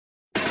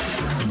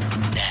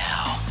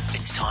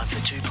Time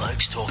for Two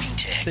Blokes Talking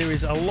Tech. There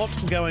is a lot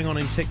going on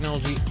in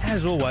technology,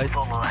 as always. With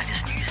all the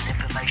latest news and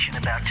information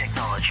about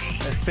technology.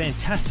 It's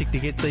fantastic to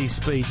get these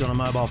speeds on a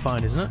mobile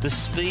phone, isn't it? The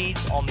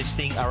speeds on this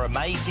thing are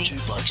amazing.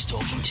 Two Blokes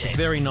Talking Tech.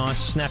 Very nice,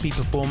 snappy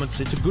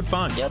performance. It's a good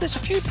phone. Yeah, there's a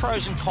few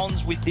pros and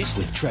cons with this.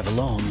 With Trevor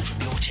Long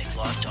from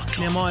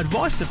YourTechLife.com. Now, my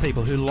advice to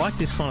people who like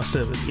this kind of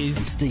service is...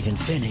 And Stephen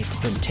Fennick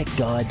from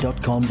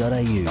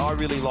TechGuide.com.au. I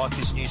really like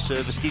this new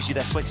service. Gives you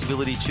that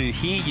flexibility to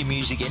hear your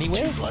music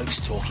anywhere. Two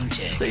Blokes Talking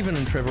Tech. Stephen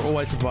and Trevor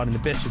always providing the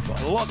best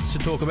advice. Lots to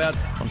talk about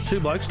on Two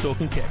Blokes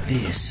Talking Tech.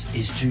 This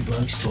is Two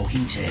Blokes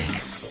Talking Tech.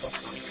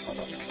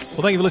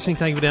 Well, thank you for listening.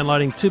 Thank you for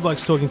downloading Two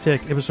Blokes Talking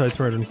Tech, episode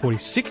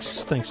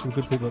 346. Thanks to the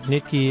good people at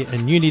Netgear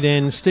and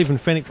Uniden. Stephen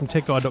Fennick from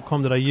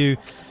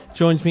TechGuide.com.au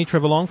joins me,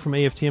 Trevor Long from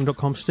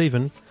EFTM.com.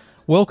 Stephen,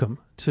 welcome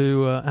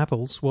to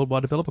Apple's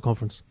Worldwide Developer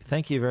Conference.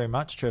 Thank you very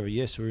much, Trevor.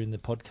 Yes, we're in the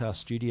podcast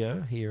studio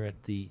here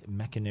at the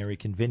Mackinac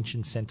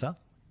Convention Centre.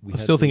 I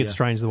still think it's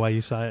strange the way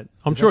you say it.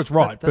 I'm sure it's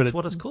right, but that's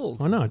what it's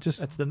called. I know,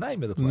 that's the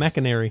name of the place.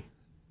 Mackinac.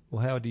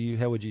 Well, how would you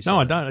say?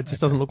 No, I that? don't. It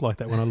just doesn't look like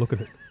that when I look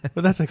at it.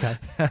 But that's okay.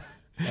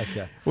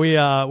 Okay.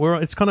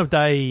 It's kind of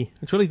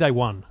it's really day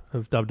one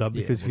of DubDub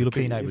because if you look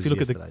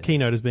at the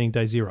keynote as being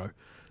day zero,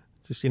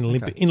 just in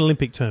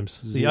Olympic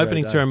terms, the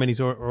opening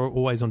ceremonies are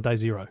always on day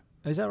zero.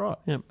 Is that right?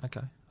 Yeah.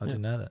 Okay. I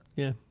didn't know that.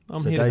 Yeah.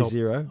 I'm so here day to help.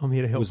 Zero I'm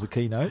here to help. Was the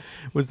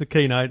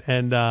keynote.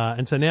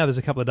 And so now there's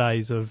a couple of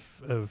days of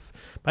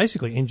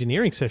basically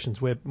engineering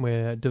sessions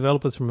where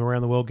developers from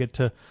around the world get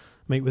to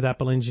meet with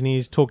Apple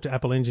engineers, talk to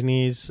Apple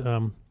engineers,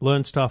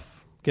 learn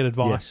stuff, get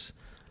advice,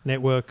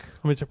 network.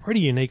 I mean, it's a pretty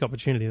unique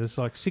opportunity. There's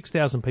like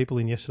 6,000 people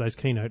in yesterday's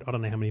keynote. I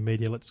don't know how many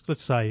media.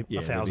 Let's say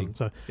 1,000.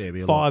 So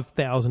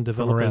 5,000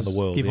 developers around the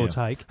world, give or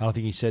take. I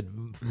think he said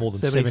more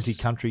than 70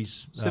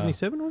 countries.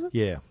 77 was it?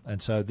 Yeah,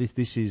 and so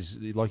this is,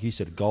 like you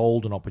said, a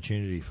golden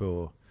opportunity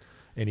for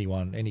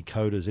anyone, any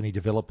coders, any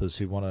developers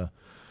who want to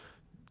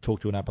talk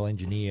to an Apple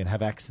engineer and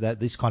have access. That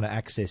this kind of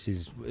access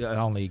is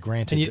only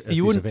granted at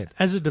this event.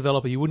 As a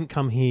developer, you wouldn't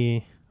come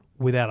here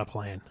without a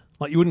plan.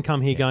 Like, you wouldn't come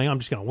here going, I'm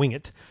just going to wing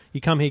it.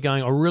 You come here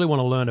going, I really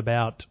want to learn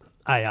about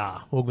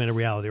AR, augmented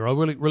reality, or I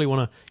really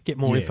want to get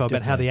more info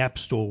about how the App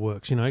Store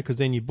works, because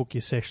then you book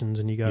your sessions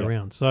and you go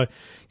around. So,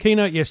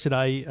 keynote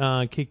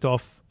yesterday kicked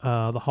off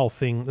the whole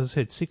thing. As I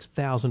said,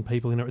 6,000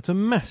 people in it. It's a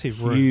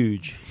massive room.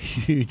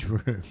 Huge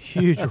room.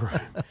 Huge room.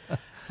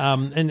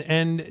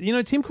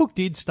 And Tim Cook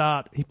did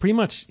start. He pretty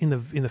much in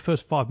the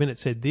first 5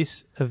 minutes said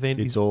this event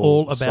is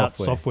all about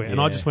software.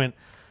 And I just went,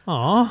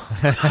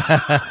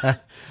 "Aw."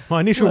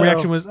 My initial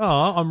reaction was,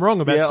 I'm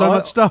wrong about so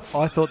much stuff.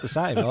 I thought the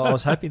same. I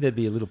was hoping there'd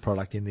be a little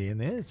product in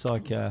there. It's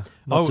like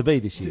not to be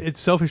this year.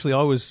 Selfishly,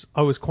 I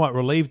was quite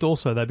relieved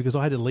also, though, because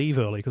I had to leave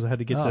early because I had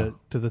to get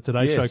to the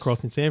Today Show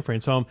cross in San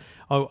Fran. So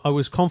I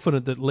was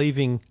confident that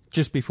leaving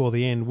just before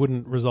the end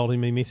wouldn't result in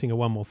me missing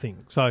one more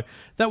thing. So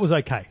that was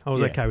okay. I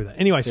was okay with that.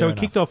 Anyway, so it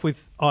kicked off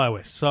with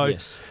iOS. So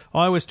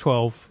iOS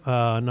 12,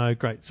 no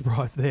great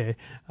surprise there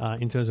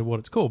in terms of what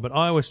it's called, but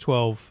iOS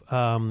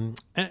 12...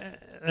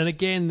 And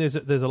again, there's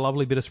a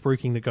lovely bit of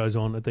spruiking that goes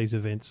on at these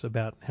events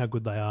about how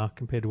good they are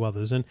compared to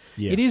others. And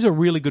it is a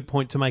really good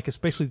point to make,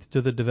 especially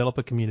to the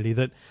developer community,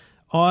 that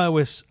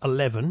iOS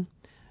 11,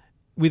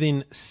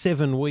 within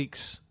 7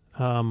 weeks,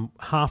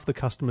 half the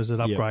customers had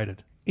upgraded.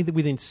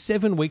 Within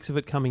 7 weeks of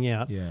it coming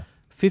out,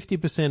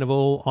 50% of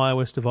all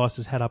iOS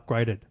devices had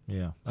upgraded.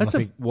 Yeah, that's a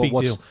big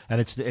deal. And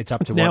it's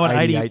up to now at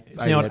 88%.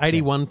 It's now at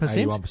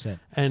 81%.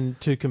 And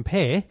to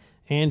compare,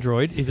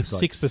 Android is at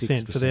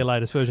 6% for their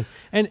latest version.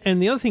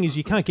 And the other thing is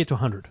you can't get to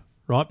 100,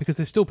 right? Because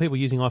there's still people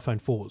using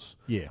iPhone 4s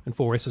and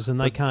 4Ss, and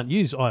they can't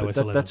use iOS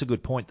 11. That's a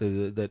good point.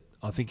 That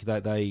I think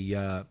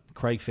that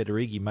Craig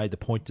Federighi made the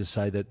point to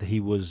say that he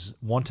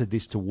wanted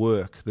this to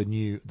work, the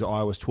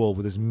iOS 12,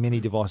 with as many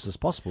devices as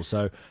possible.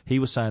 So he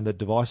was saying that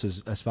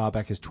devices as far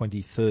back as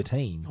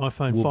 2013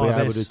 iPhone will 5S.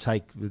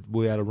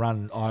 be able to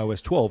run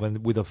iOS 12,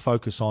 and with a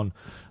focus on,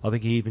 I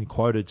think he even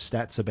quoted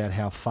stats about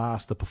how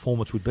fast the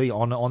performance would be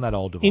on that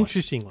old device.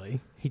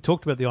 Interestingly, he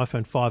talked about the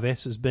iPhone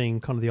 5S as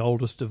being kind of the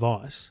oldest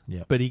device,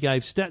 but he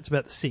gave stats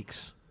about the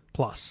 6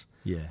 Plus.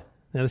 Yeah.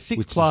 Now, the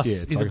 6 Plus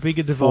is like a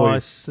bigger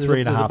device.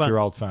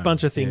 3.5-year-old phone.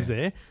 Bunch of things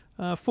there.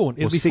 4.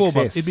 It'll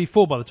be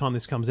 4 by the time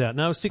this comes out.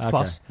 No, 6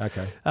 Plus.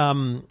 Okay.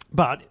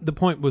 But the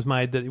point was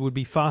made that it would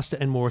be faster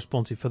and more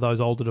responsive for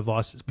those older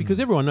devices because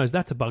everyone knows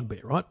that's a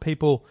bugbear, right?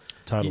 People,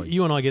 totally.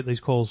 You and I get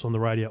these calls on the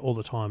radio all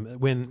the time.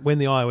 When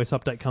the iOS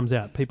update comes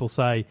out, people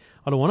say,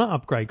 I don't want to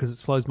upgrade because it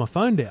slows my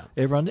phone down.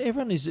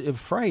 Everyone is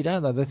afraid,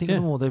 aren't they? They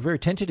think, they're very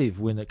tentative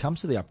when it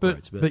comes to the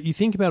upgrades. But you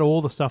think about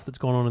all the stuff that's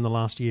gone on in the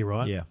last year,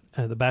 right? Yeah.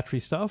 The battery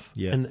stuff.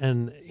 Yeah.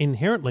 And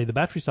inherently, the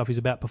battery stuff is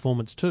about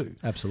performance too.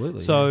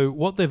 Absolutely. So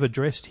what they've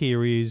addressed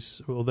here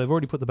is, well, they've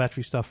already put the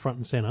battery stuff front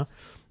and center.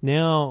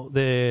 Now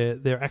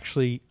they're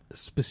actually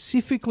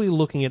specifically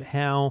looking at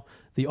how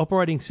the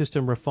operating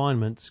system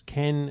refinements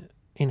can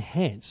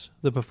enhance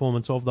the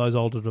performance of those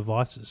older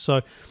devices.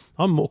 So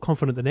I'm more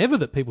confident than ever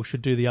that people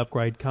should do the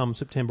upgrade come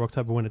September,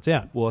 October when it's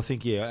out. Well, I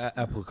think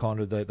Apple kind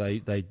of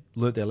they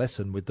learnt their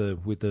lesson with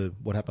the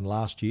what happened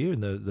last year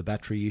and the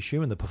battery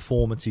issue and the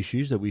performance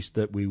issues that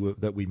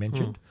we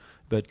mentioned.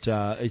 But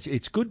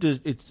it's good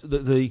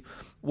to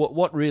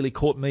what really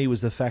caught me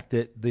was the fact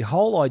that the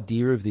whole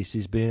idea of this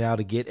is being able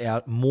to get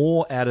out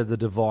more out of the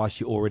device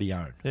you already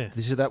own. Yeah.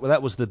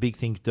 That was the big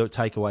thing to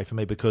take away from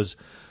me, because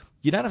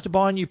you don't have to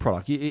buy a new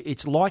product.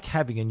 It's like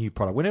having a new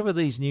product. Whenever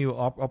these new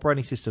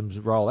operating systems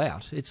roll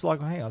out, it's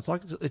like, hang on,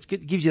 it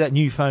gives you that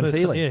new phone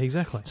feeling. Yeah,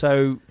 exactly.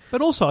 So,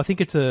 but also, I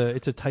think it's a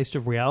taste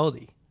of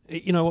reality.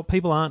 You know what?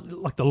 People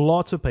aren't like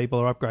lots of people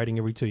are upgrading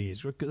every 2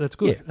 years. That's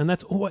good, Yeah. and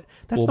that's not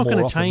Or going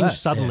more to change often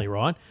suddenly, yeah.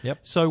 right? Yep.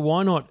 So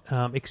why not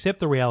accept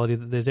the reality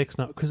that there's X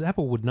number? Because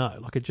Apple would know,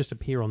 like it just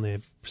appear on their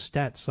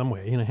stats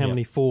somewhere. You know how Yep.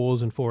 many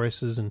 4s and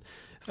 4Ss and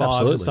 5s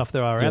Absolutely. and stuff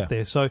there are Yeah. out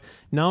there. So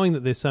knowing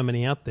that there's so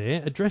many out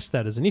there, address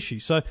that as an issue.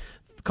 So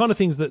the kind of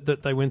things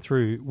that they went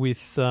through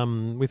with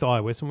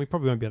iOS, and we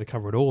probably won't be able to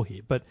cover it all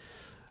here, but.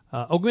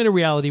 Augmented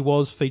reality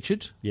was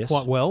featured Yes.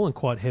 quite well and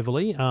quite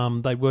heavily.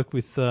 They worked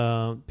with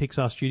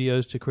Pixar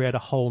Studios to create a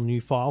whole new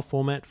file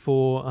format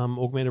for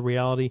augmented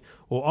reality,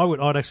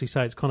 or I'd actually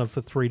say it's kind of for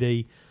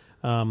 3D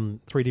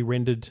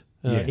rendered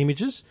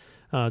images.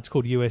 It's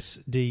called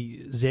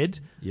USDZ,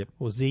 Yep.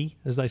 or Z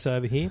as they say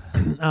over here.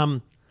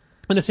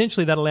 And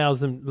essentially that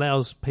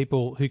allows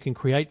people who can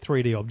create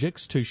 3D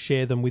objects to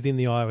share them within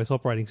the iOS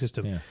operating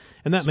system. Yeah.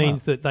 And that Smart.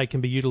 means that they can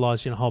be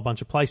utilised in a whole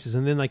bunch of places,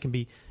 and then they can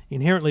be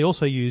inherently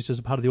also used as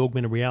a part of the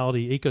augmented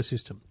reality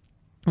ecosystem.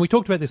 And we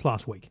talked about this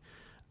last week.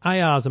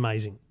 AR is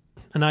amazing.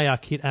 An AR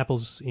kit,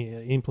 Apple's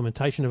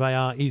implementation of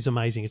AR is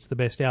amazing. It's the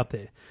best out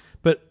there.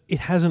 But it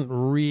hasn't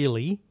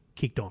really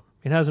kicked on.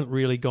 It hasn't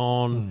really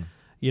gone...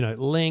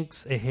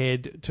 lengths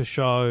ahead to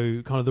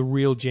show kind of the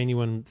real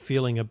genuine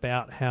feeling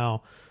about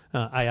how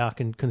AR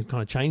can kind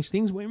of change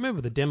things. We remember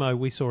the demo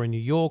we saw in New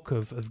York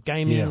of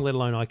gaming, let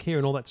alone IKEA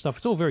and all that stuff.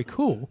 It's all very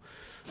cool.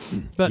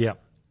 But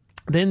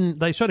then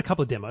they showed a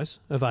couple of demos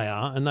of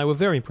AR, and they were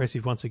very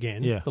impressive once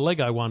again. Yeah. The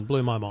Lego one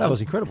blew my mind. That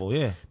was incredible,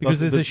 yeah. Because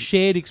there's a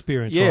shared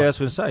experience. Yeah, right? that's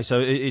what I say. So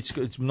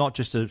it's not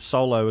just a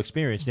solo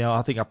experience. Now,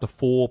 I think up to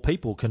 4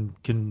 people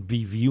can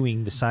be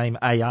viewing the same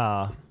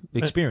AR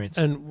experience.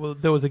 And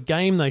there was a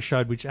game they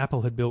showed which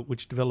Apple had built,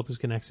 which developers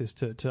can access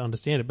to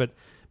understand it. But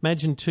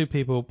imagine 2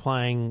 people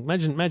playing.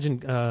 Imagine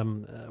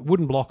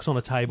wooden blocks on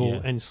a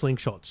table and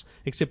slingshots,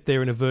 except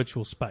they're in a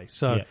virtual space.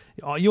 So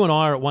you and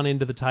I are at one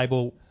end of the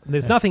table.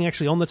 There's nothing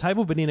actually on the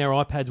table, but in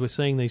our iPads we're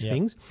seeing these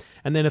things.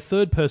 And then a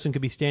third person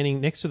could be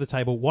standing next to the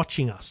table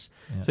watching us.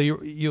 Yeah. So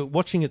you're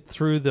watching it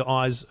through the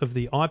eyes of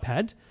the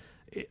iPad.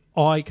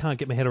 I can't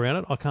get my head around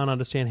it. I can't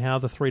understand how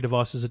the 3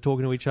 devices are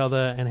talking to each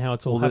other and how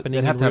it's all happening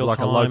in real time. They'd have to have like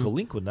a local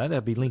link, wouldn't they?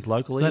 They'd be linked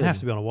locally. They'd have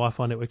to be on a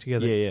Wi-Fi network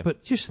together. Yeah.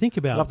 But just think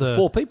about up to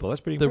 4 people.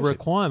 That's pretty impressive. The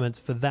requirements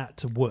for that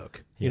to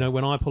work. Yeah. You know,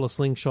 when I pull a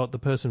slingshot, the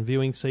person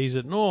viewing sees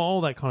it, and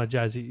all that kind of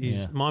jazz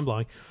is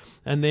mind-blowing.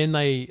 And then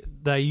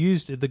they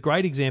used the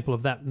great example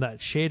of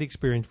that shared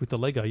experience with the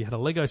Lego. You had a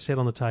Lego set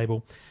on the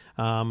table,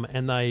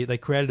 and they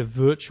created a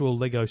virtual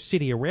Lego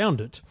city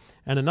around it,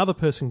 and another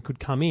person could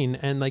come in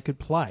and they could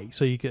play.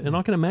 So you could, and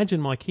I can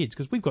imagine my kids,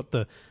 because we've got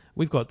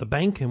the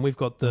bank and we've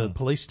got the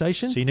police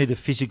station. So you need the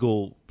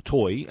physical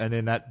toy, and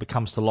then that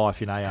becomes to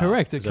life in AR.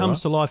 Correct. It comes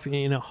to life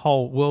in a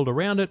whole world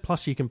around it.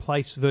 Plus, you can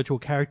place virtual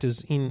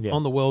characters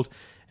on the world.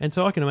 And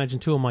so I can imagine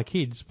 2 of my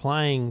kids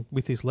playing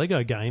with this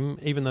Lego game,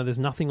 even though there's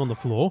nothing on the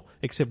floor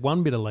except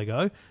one bit of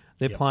Lego.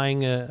 They're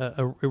playing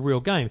a real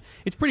game.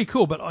 It's pretty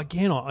cool, but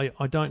again,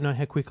 I don't know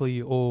how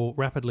quickly or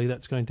rapidly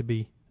that's going to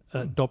be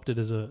adopted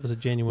as a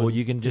genuine. Well,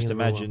 you can just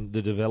imagine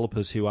the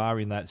developers who are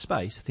in that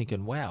space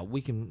thinking, "Wow,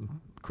 we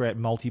can create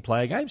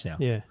multiplayer games now."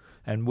 Yeah.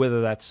 And whether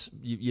that's,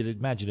 you'd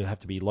imagine it'd have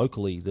to be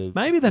locally.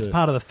 Maybe that's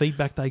part of the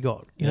feedback they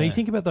got. You know, you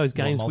think about those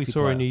games we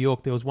saw in multiplayer. New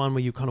York. There was one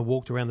where you kind of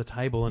walked around the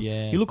table and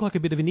you look like a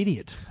bit of an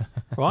idiot,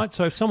 right?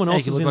 So if someone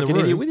else you is can in look the like an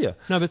room, idiot with you.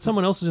 No, but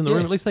someone else is in the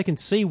room. At least they can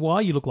see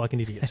why you look like an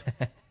idiot.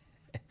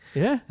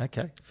 Yeah.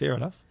 Okay, fair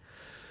enough.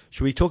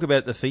 Should we talk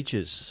about the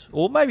features,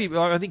 or maybe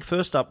I think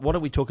first up, why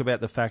don't we talk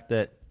about the fact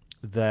that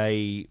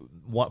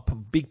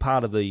big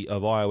part of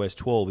iOS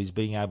 12 is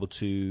being able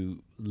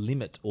to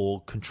limit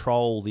or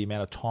control the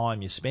amount of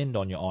time you spend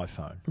on your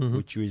iPhone,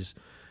 which is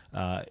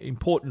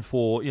important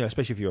for,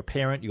 especially if you're a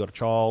parent, you've got a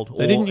child.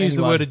 They didn't use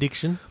the word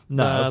addiction.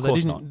 No, of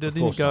course not. They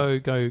didn't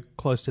go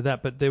close to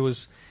that. But there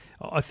was,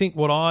 I think,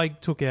 what I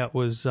took out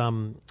was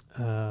the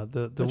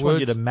words. Want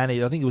you to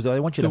manage. I think it was. They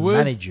want you to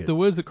manage it. The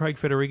words that Craig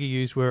Federighi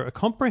used were a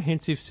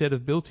comprehensive set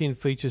of built-in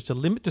features to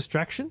limit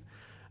distraction.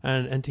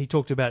 And he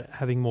talked about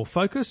having more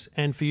focus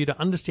and for you to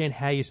understand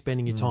how you're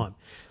spending your time.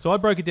 So I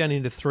broke it down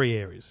into 3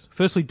 areas.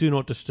 Firstly, do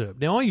not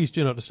disturb. Now, I use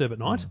do not disturb at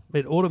night.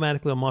 It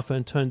automatically on my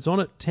phone turns on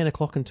at 10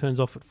 o'clock and turns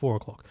off at 4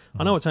 o'clock.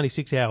 I know it's only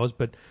 6 hours,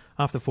 but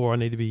after 4, I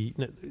need to be,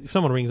 if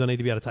someone rings, I need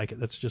to be able to take it.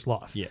 That's just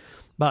life. Yeah.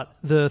 But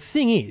the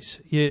thing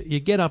is, you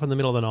get up in the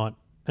middle of the night,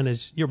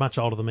 and you're much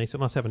older than me, so it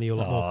must happen to you a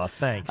lot more. Oh,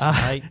 thanks,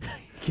 mate.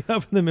 get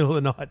up in the middle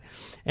of the night,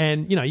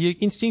 and you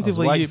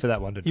instinctively waiting for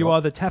that one to you drop.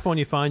 either tap on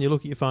your phone, you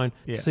look at your phone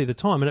to see the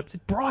time, and it's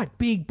bright,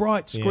 big,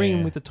 bright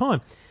screen with the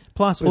time.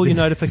 Plus, all your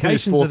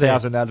notifications are there.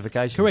 4,000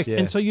 notifications. Correct. Yeah.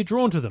 And so you're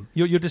drawn to them.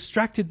 You're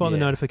distracted by the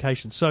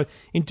notifications. So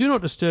in Do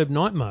Not Disturb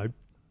night mode,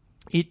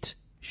 it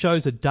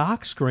shows a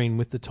dark screen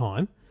with the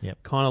time,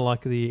 kind of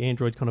like the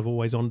Android kind of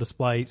always on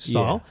display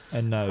style. Yeah.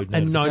 And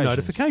no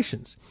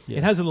notifications. Yeah.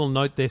 It has a little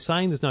note there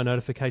saying there's no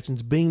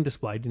notifications being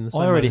displayed in the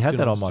same I already way as had Do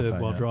that Not on my Disturb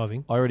phone. while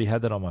driving. I already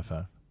had that on my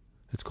phone.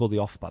 It's called the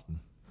off button.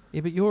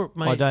 Yeah, but you're,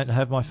 mate... I don't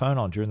have my phone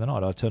on during the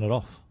night. I turn it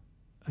off.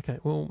 Okay,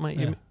 well,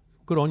 mate,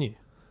 good on you.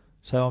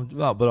 So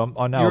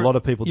I know a lot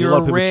of people. You're a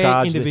lot of a people rare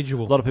charge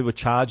individual. A lot of people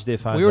charge their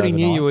phones. We already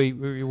overnight.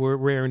 knew you were a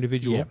rare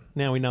individual. Yeah.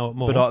 Now we know it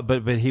more.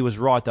 But he was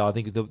right though. I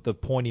think the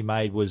point he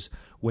made was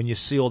when you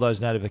see all those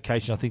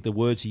notifications. I think the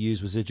words he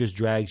used was it just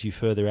drags you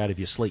further out of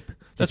your sleep.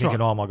 You're thinking,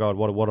 right. oh my god,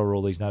 what are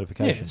all these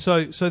notifications?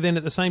 Yeah. So then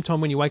at the same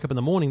time when you wake up in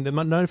the morning, the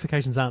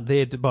notifications aren't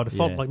there by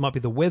default. Yeah. Like it might be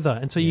the weather,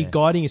 and so you're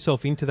guiding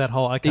yourself into that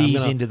whole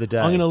into the day.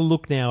 I'm going to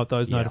look now at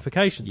those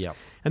notifications. Yep.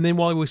 And then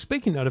while we're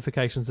speaking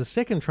notifications, the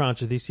second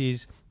tranche of this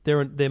is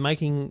they're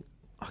making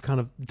kind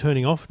of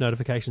turning off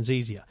notifications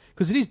easier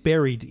because it is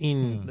buried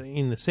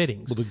in the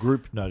settings. Well, the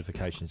group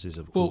notifications is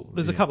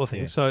there's a couple of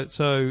things. Yeah.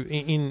 So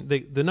in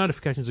the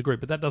notifications are group,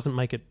 but that doesn't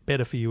make it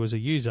better for you as a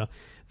user.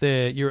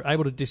 You're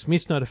able to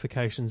dismiss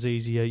notifications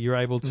easier. You're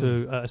able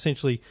to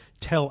essentially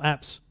tell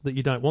apps that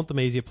you don't want them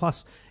easier.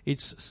 Plus,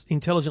 it's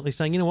intelligently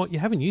saying, you know what, you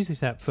haven't used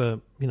this app for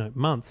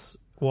months.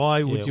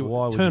 Why would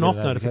you turn off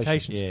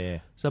notifications? Yeah.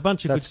 So a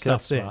bunch of good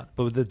stuff there. Smart.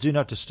 But with the Do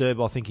Not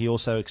Disturb, I think he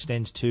also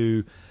extends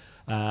to,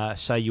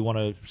 say you want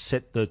to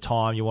set the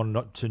time, you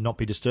want to not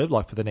be disturbed,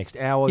 like for the next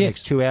hour,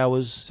 next 2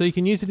 hours. So you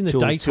can use it in the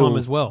daytime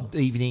as well.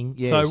 Evening,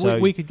 yeah. So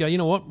we could go, you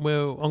know what,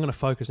 well, I'm going to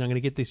focus and I'm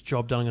going to get this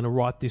job done. I'm going to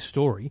write this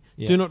story.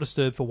 Yeah. Do Not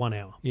Disturb for 1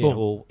 hour. Yeah, Boom.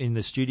 well, in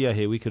the studio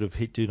here, we could have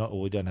hit Do Not,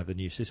 or we don't have the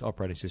new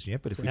operating system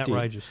yet, but if we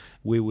outrageous. did,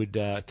 we would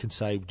can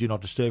say Do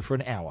Not Disturb for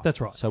an hour.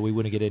 That's right. So we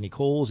wouldn't get any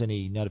calls,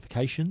 any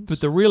notifications. But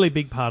the really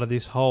big part of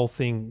this whole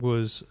thing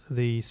was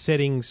the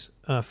settings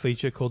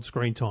feature called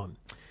Screen Time.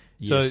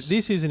 So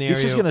this is an area...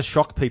 This is going to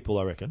shock people,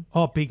 I reckon.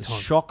 Oh, big time.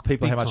 Shock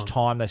people big how much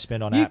time they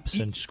spend on apps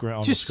and on the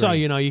screen. Just so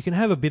you know, you can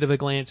have a bit of a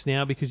glance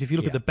now because if you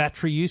look at the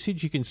battery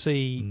usage, you can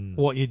see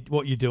what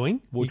you're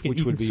doing. Which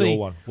would be your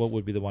one? What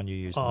would be the one you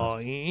use?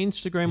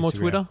 Instagram or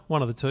Twitter,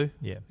 one of the two.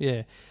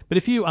 Yeah. But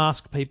if you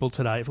ask people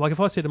today, if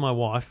I said to my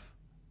wife,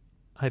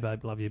 "Hey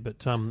babe, love you," but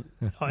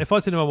if I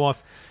said to my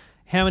wife,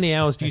 how many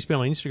hours do you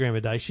spend on Instagram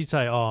a day? She'd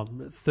say,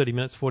 30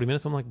 minutes, 40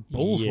 minutes. I'm like,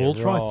 balls, we'll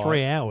try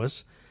 3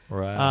 hours.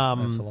 Right,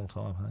 that's a long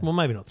time. Hey? Well,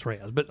 maybe not 3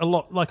 hours, but a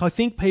lot. Like I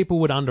think people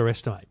would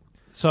underestimate.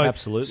 So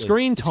absolutely.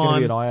 Screen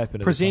time be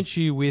presents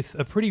you with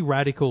a pretty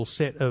radical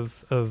set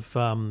of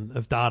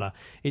data.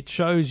 It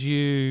shows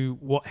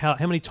you how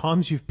many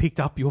times you've picked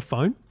up your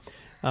phone.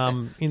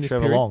 In this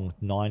Trevor period. Long,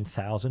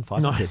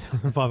 9,500.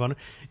 9,500.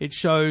 It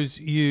shows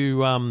you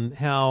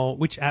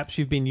which apps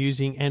you've been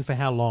using and for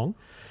how long.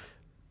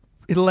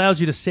 It allows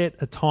you to set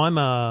a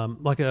timer,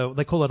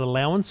 they call it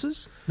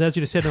allowances. It allows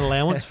you to set an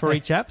allowance for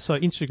each app. So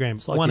Instagram,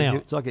 it's like 1 hour.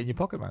 It's like getting your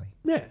pocket money.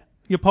 Yeah,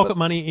 your pocket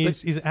money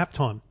is app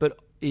time. But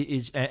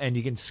and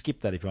you can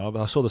skip that if you want.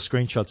 I saw the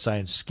screenshot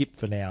saying skip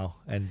for now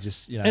and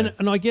just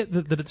And I get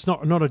that it's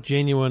not a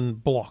genuine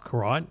block,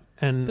 right?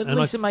 But at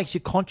least it makes you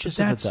conscious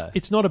of it, though.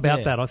 It's not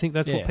about that. I think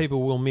that's what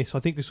people will miss.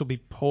 I think this will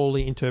be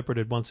poorly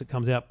interpreted once it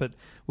comes out, but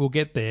we'll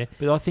get there.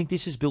 But I think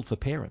this is built for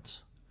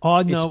parents.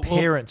 I know. It's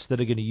parents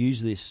that are going to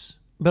use this.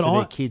 But for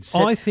their kids,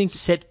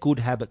 set good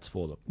habits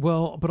for them.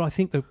 Well, but I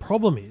think the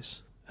problem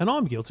is, and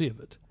I'm guilty of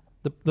it,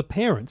 the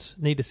parents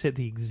need to set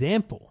the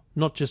example,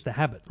 not just the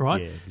habit,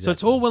 right? Yeah, exactly. So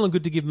it's all well and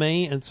good to give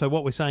me, and so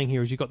what we're saying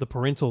here is you've got the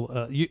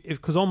parental,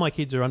 because all my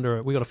kids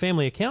are we got a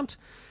family account,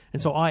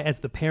 and so I,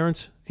 as the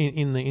parent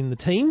in the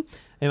team,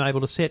 am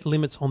able to set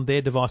limits on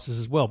their devices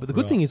as well. But the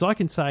good thing is I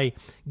can say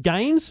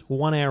games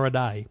 1 hour a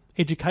day,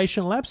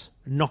 educational apps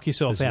knock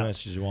yourself out. As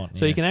much as you want.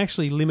 So you can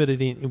actually limit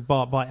it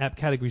by app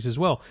categories as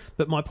well.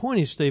 But my point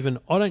is, Stephen,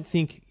 I don't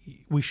think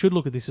we should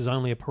look at this as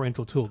only a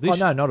parental tool.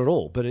 No, not at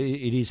all. But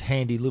it is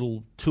handy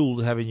little tool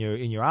to have in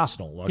your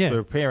arsenal, for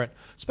a parent,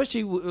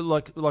 especially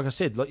like I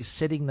said, like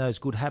setting those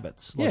good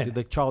habits. Like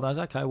the child knows,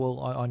 okay, well,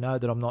 I know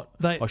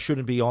that I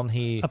shouldn't be on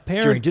here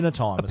during dinner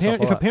time.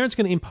 If a parent's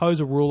going to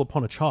impose a rule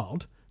upon a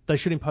child, they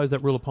should impose that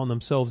rule upon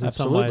themselves in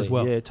some way as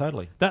well. Yeah,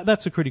 totally.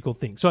 That's a critical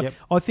thing. So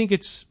I think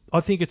it's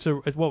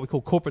what we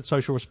call corporate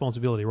social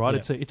responsibility, right?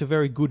 Yeah. It's a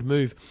very good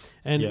move.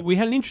 And we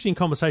had an interesting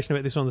conversation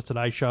about this on the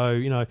Today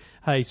Show.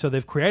 Hey, so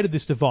they've created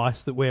this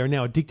device that we're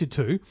now addicted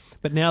to,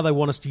 but now they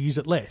want us to use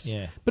it less.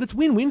 Yeah. But it's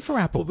win-win for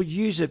Apple. Well, but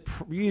use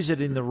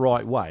it in the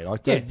right way.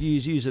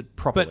 Use it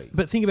properly.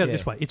 But think about it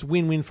this way: it's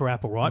win-win for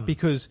Apple, right?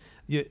 Because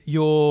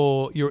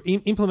you're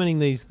implementing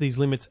these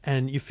limits,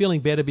 and you're feeling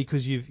better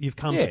because you've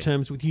come to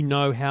terms with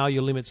how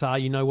your limits are,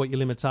 what your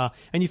limits are,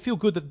 and you feel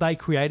good that they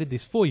created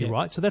this for you,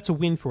 right? So that's a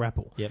win for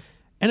Apple. Yep.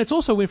 And it's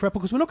also a win for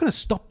Apple because we're not going to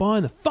stop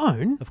buying the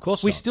phone. Of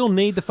course we not. still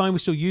need the phone. We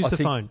still use the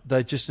think phone.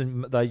 They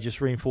just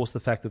reinforce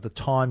the fact that the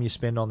time you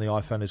spend on the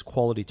iPhone is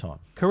quality time.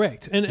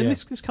 Correct. And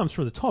this comes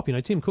from the top. You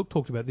know, Tim Cook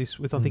talked about this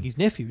with, I think, his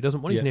nephew. He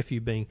doesn't want his nephew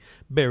being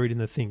buried in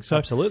the thing. So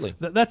absolutely.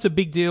 That's a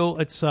big deal.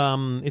 It's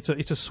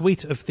a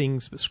suite of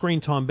things, but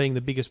screen time being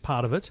the biggest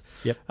part of it.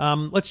 Yep.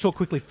 Let's talk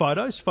quickly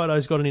Photos.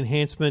 Photos got an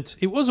enhancement.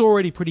 It was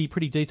already pretty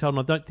detailed, and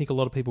I don't think a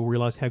lot of people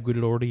realise how good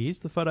it already is,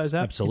 the Photos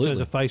app. Absolutely. In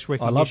terms of face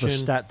recognition. I love the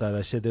stat, though.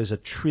 They said there's a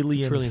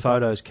trillion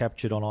photos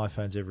captured on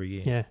iPhones every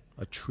year. Yeah.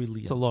 A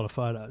trillion. It's a lot of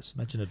photos.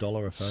 Imagine $1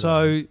 a photo.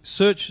 So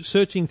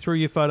searching through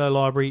your photo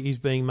library is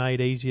being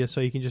made easier.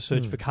 So you can just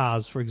search for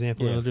cars, for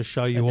example, and it'll just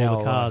show you all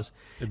the cars.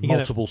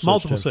 Multiple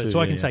search. So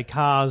I can say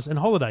cars and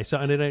holiday. So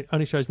and it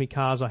only shows me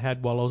cars I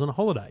had while I was on a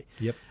holiday.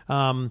 Yep.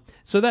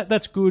 So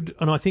that's good,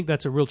 and I think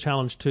that's a real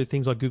challenge to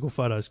things like Google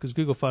Photos, because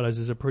Google Photos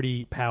is a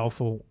pretty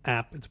powerful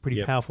app. It's a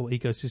pretty powerful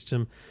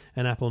ecosystem,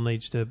 and Apple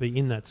needs to be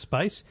in that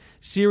space.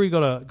 Siri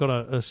got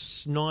a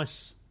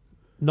nice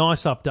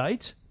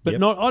update. But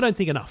I don't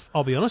think enough,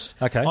 I'll be honest.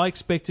 Okay. I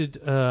expected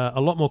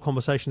a lot more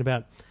conversation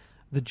about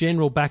the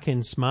general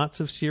back-end smarts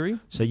of Siri.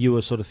 So you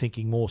were sort of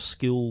thinking more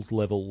skilled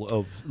level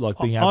of like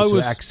being able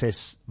to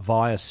access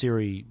via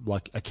Siri,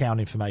 like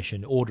account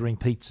information, ordering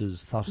pizzas,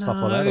 stuff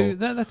like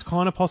that? That's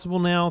kind of possible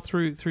now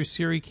through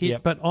Siri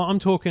Kit, but I'm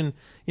talking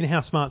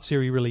how smart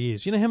Siri really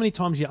is. You know how many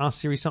times you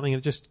ask Siri something and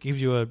it just gives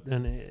you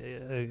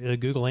a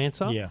Google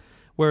answer? Yeah.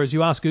 Whereas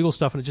you ask Google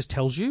stuff and it just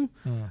tells you.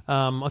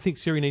 I think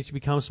Siri needs to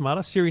become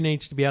smarter. Siri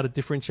needs to be able to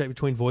differentiate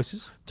between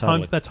voices.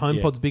 Totally. That's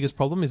HomePod's biggest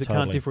problem, is it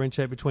can't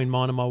differentiate between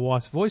mine and my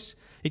wife's voice.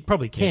 It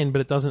probably can,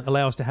 but it doesn't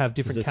allow us to have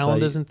different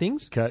calendars and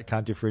things.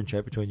 Can't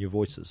differentiate between your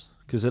voices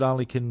because it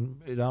only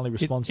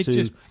responds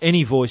to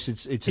any voice.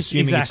 It's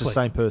assuming it's the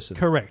same person.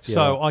 Correct. Yeah.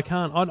 So I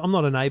can't. I'm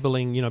not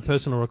enabling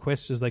personal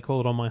requests as they call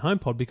it on my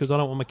HomePod, because I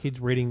don't want my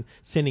kids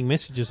sending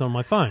messages on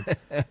my phone.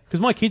 Because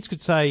my kids could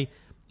say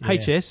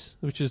HS,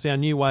 which is our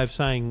new way of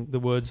saying the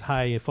words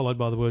 "hey" followed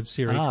by the word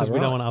Siri, because we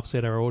don't want to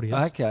upset our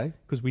audience. Okay.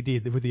 Because we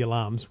did with the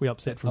alarms, we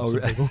upset some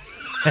people.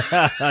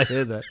 I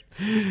heard that.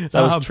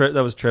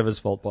 That was Trevor's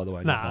fault, by the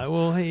way.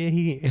 Well,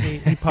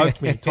 he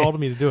poked me, told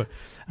me to do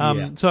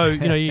it. So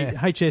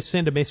HS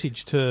send a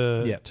message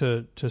to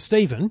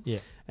Stephen,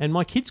 and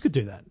my kids could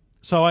do that.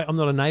 So I'm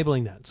not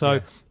enabling that.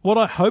 So what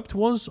I hoped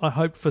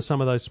for some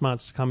of those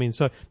smarts to come in.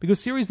 So because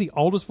Siri is the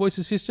oldest voice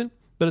assistant,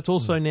 but it's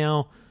also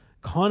now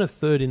kind of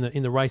third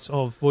in the race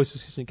of voice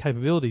assistant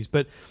capabilities,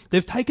 but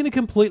they've taken a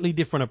completely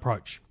different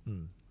approach.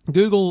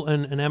 Google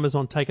and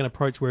Amazon take an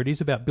approach where it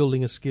is about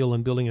building a skill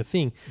and building a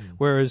thing,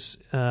 whereas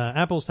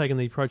Apple's taken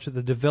the approach that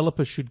the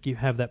developer should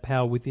have that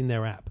power within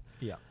their app.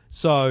 Yeah.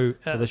 So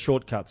the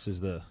shortcuts is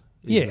the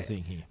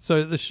thing here.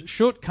 So the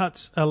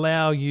shortcuts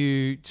allow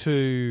you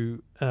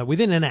to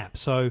within an app.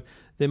 So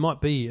there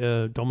might be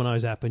a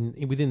Domino's app,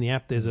 and within the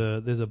app there's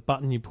a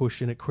button you push,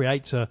 and it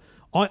creates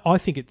I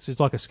think it's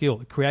like a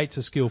skill. It creates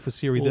a skill for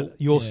Siri that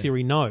your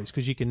Siri knows,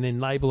 because you can then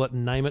label it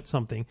and name it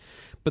something.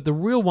 But the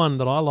real one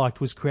that I liked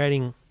was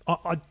creating.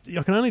 I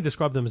can only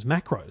describe them as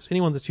macros.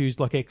 Anyone that's used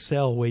like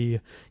Excel, where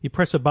you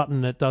press a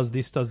button that does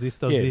this, does this,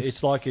 does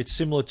this. It's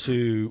similar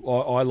to.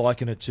 I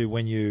liken it to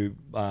when you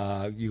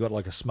got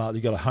like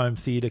you got a home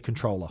theater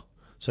controller.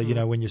 So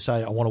when you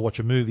say I want to watch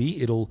a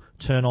movie, it'll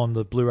turn on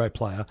the Blu-ray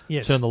player,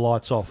 turn the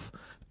lights off,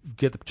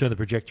 turn the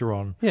projector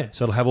on. Yeah.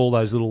 So it'll have all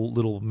those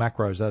little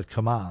macros, those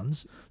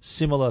commands.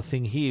 Similar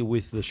thing here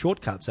with the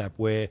Shortcuts app,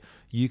 where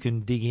you can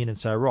dig in and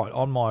say, right,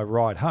 on my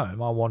ride home,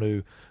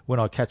 when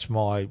I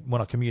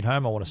commute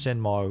home, I want to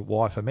send my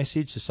wife a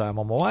message to say I'm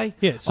on my way.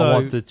 Yeah. So I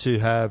want to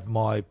have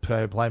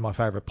play my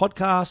favourite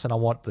podcast, and I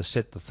want to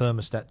set the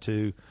thermostat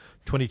to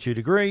 22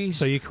 degrees.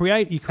 So you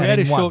create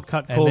a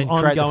shortcut called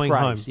I'm going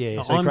home.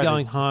 Yeah, so I'm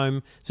going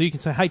home. So you can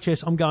say,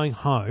 HS, I'm going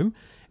home.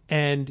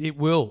 And it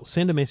will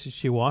send a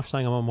message to your wife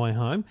saying I'm on my way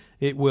home.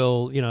 It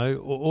will,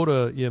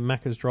 order your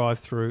Macca's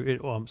drive-through.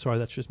 I'm sorry,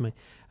 that's just me.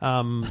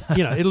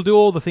 It'll do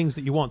all the things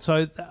that you want.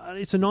 So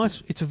it's a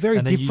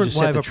very different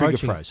way of approaching. Trigger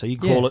phrase. So you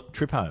call it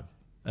trip home,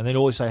 and then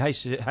always say,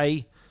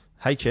 hey,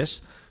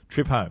 HS,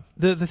 trip home.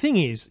 The thing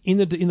is, in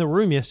the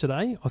room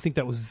yesterday, I think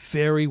that was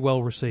very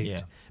well received.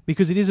 Yeah.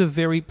 Because it is a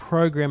very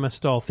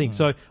programmer-style thing.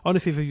 So I don't know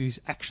if you've ever used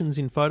actions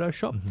in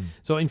Photoshop. Mm-hmm.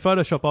 So in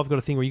Photoshop, I've got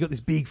a thing where you've got this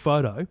big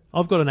photo.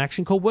 I've got an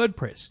action called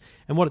WordPress.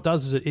 And what it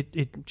does is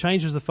it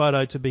changes the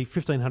photo to be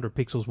 1,500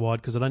 pixels wide,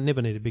 because I don't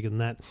never need it bigger than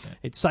that. Yeah.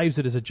 It saves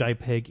it as a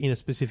JPEG in a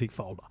specific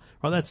folder.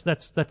 Right?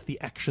 That's the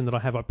action that I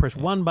have. I press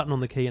one button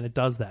on the key and it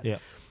does that. Yeah.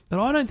 But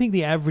I don't think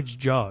the average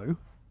Joe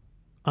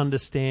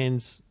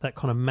understands that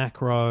kind of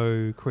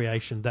macro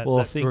creation, that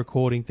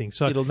recording thing.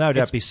 So it'll no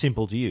doubt be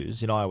simple to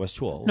use in iOS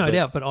 12. No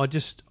doubt, but I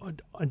just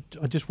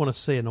want to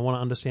see it, and I want to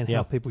understand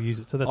how people use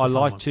it. So that's I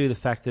like too the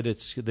fact that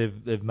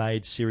they've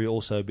made Siri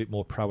also a bit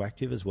more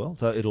proactive as well.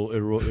 So it'll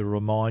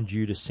remind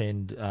you to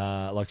send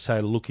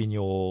look in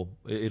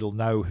it'll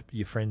know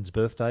your friends'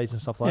 birthdays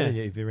and stuff like that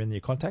if you're in your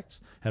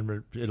contacts,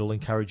 and it'll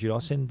encourage you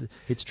to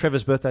it's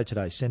Trevor's birthday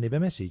today, send him a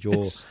message,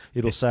 or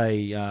it'll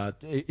say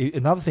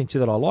another thing too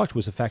that I liked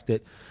was the fact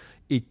that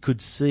it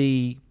could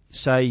see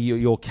say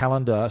your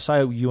calendar,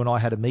 say you and I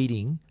had a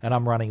meeting and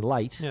I'm running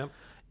late. Yep.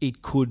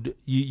 It could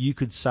you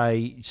could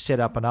say set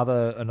up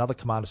another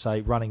command to say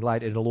running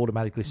late, and it'll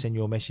automatically send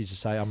you a message to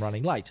say I'm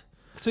running late.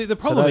 See, the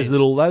problem is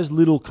those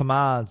little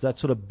commands that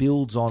sort of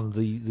builds on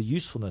the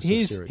usefulness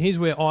of Siri. Here's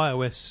where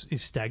iOS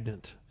is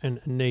stagnant and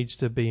needs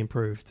to be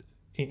improved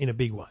in a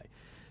big way.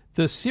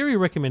 The Siri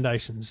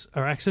recommendations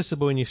are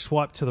accessible when you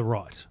swipe to the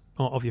right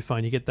of your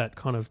phone. You get that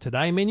kind of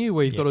Today menu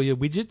where you've got all your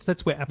widgets.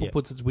 That's where Apple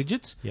puts its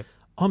widgets. Yep.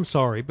 I'm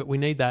sorry, but we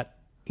need that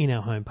in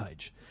our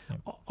homepage.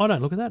 I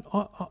don't look at that.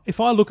 If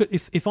I look at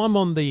if I'm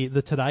on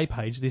the Today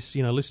page, this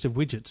list of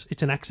widgets,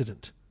 it's an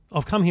accident.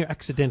 I've come here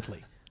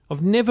accidentally.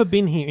 I've never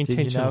been here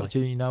intentionally. Did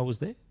you know it was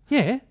there?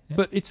 Yeah,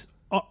 but it's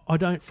I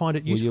don't find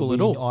it useful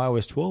at all. In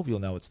iOS 12, you'll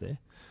know it's there.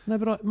 No,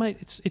 but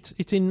mate, it's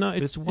in no.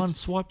 It's one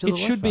swipe to the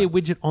left. It should be a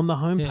widget on the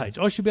homepage.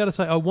 I should be able to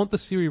say I want the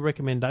Siri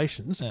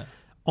recommendations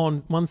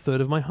on 1/3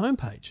 of my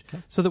homepage,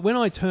 so that when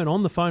I turn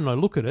on the phone and I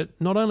look at it,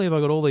 not only have I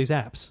got all these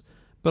apps,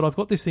 but I've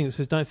got this thing that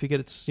says, "Don't forget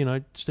it's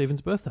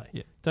Stephen's birthday.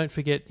 Yeah. Don't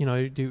forget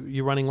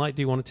you're running late.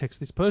 Do you want to text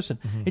this person?"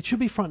 Mm-hmm. It should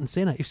be front and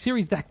center. If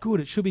Siri's that good,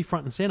 it should be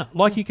front and center.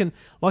 Like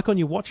on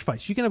your watch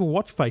face, you can have a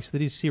watch face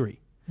that is Siri.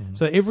 Mm-hmm.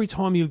 So every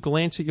time you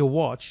glance at your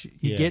watch,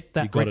 you get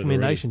that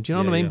recommendation. Do you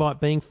know what I mean by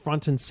it being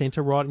front and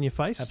center right in your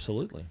face?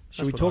 Absolutely.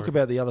 Should we talk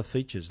about the other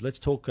features? Let's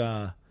talk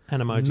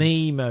Animojis.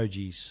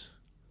 Me-emojis.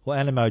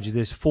 Well, Animojis,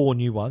 there's 4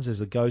 new ones.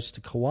 There's a ghost,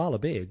 a koala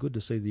bear. Good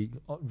to see the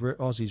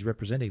Aussies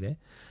representing there.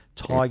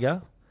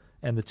 Tiger.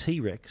 And the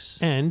T-Rex.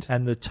 And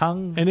the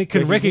tongue. And it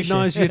can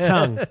recognise your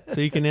tongue.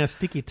 So you can now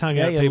stick your tongue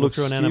out at people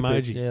through an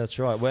Animoji. Yeah, that's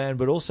right. Well,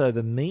 but also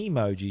the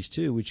Me-emojis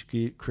too, which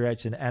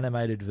creates an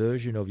animated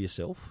version of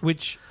yourself.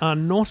 Which are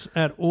not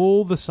at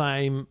all the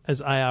same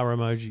as AR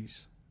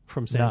emojis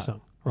from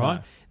Samsung, right?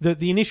 No.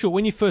 The initial,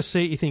 when you first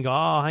see it, you think,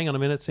 oh, hang on a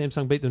minute,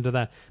 Samsung beat them to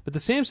that. But the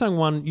Samsung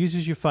one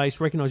uses your face,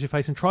 recognises your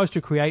face, and tries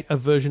to create a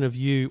version of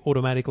you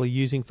automatically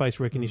using face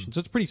recognition. So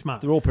it's pretty smart.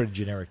 They're all pretty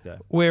generic, though.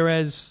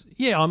 Whereas,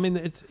 I mean,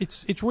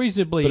 it's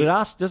reasonably...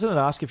 But doesn't it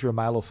ask if you're a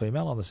male or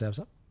female on the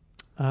Samsung?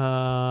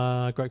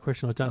 Great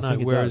question. I don't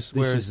know.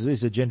 This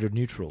is a gender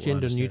neutral.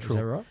 Gender neutral. Is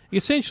that right?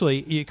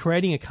 Essentially, you're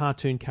creating a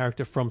cartoon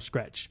character from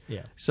scratch.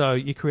 Yeah. So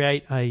you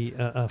create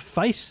a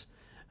face...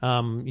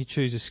 you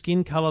choose a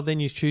skin colour, then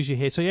you choose your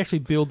hair. So you actually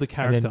build the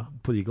character. And then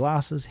put your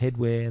glasses,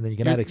 headwear, and then you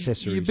can add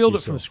accessories. You build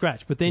it from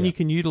scratch, but then you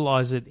can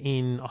utilise it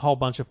in a whole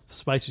bunch of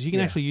spaces. You can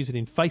actually use it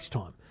in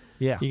FaceTime.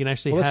 Yeah. You can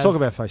actually let's talk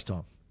about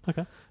FaceTime.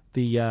 Okay.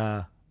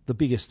 The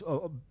biggest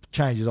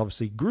change is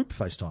obviously group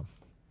FaceTime.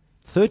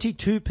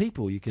 32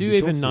 people you can Do you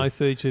even know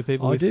 32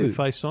 people with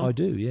FaceTime? I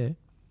do, yeah.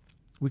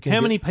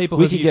 How many people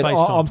have you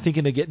FaceTime? I'm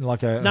thinking of getting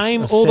like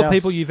Name all the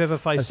people you've ever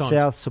FaceTimed.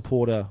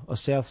 A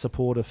South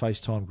supporter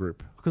FaceTime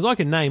group. Because I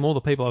can name all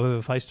the people I've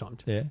ever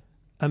FaceTimed. Yeah.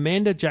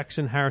 Amanda,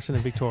 Jackson, Harrison,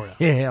 and Victoria.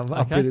 Yeah,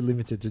 I'm pretty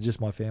limited to just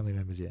my family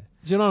members, yeah.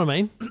 Do you know what I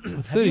mean?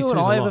 Have you and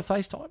I ever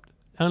FaceTimed?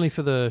 Only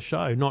for the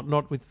show,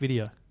 not with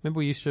video. Remember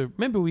we used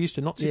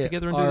to not sit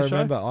together and do the show?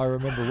 I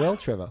remember well,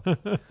 Trevor.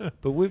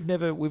 But we've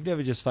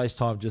never just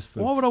FaceTimed just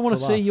for Why would I want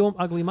to see your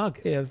ugly mug?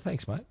 Yeah,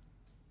 thanks, mate.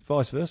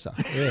 Vice versa.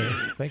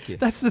 Yeah, thank you.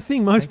 That's the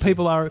thing. Most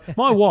people are...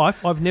 My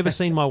wife, I've never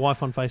seen my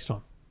wife on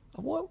FaceTime.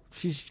 Well,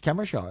 she's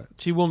camera shy.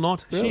 She will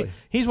not. Really?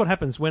 Here's what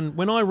happens.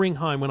 When I ring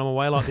home, when I'm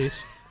away like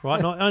this, right,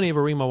 and I only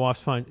ever ring my wife's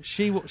phone,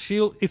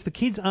 she'll if the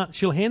kids aren't...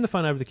 She'll hand the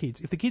phone over to the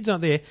kids. If the kids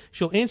aren't there,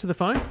 she'll answer the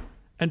phone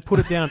and put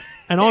it down.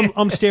 And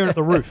I'm staring at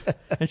the roof.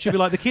 And she'll be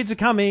like, the kids are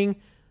coming.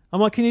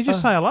 I'm like, can you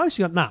just say hello?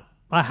 She goes, nah.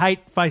 I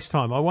hate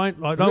FaceTime.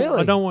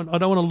 I don't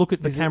want to look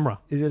at the camera.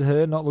 Is it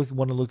her not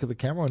want to look at the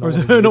camera, or is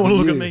it her not want to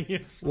look at me?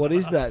 Yes. What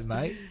is that,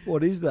 mate?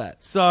 What is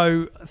that?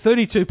 So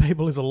 32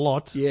 people is a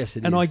lot. Yes,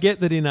 it is. And I get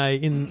that in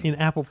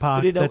Apple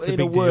Park, that's a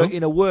big deal.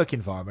 In a work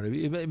environment,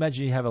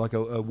 imagine you have like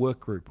a work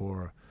group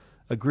or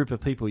a group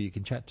of people you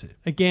can chat to.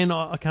 Again,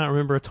 I can't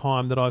remember a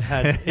time that I've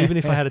had, even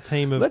if I had a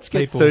team of Let's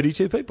get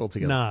 32 people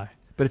together. No.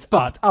 But it's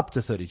up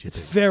to 32. It's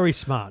very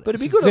smart. But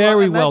it'd be good.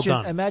 Very well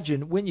done.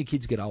 Imagine when your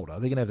kids get older,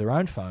 they're going to have their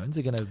own phones.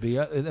 They're going to be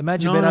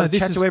imagine being able to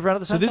chat to everyone at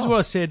the same time. So this is what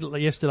I said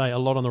yesterday a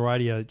lot on the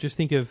radio. Just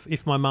think of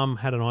if my mum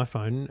had an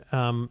iPhone.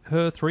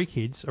 Her 3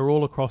 kids are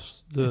all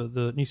across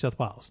the New South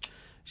Wales.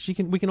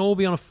 We can all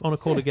be on a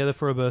call together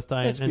for a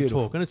birthday and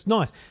talk, and it's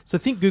nice. So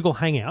think Google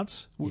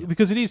Hangouts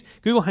because it is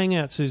Google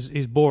Hangouts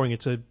is boring.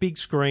 It's a big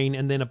screen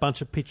and then a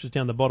bunch of pictures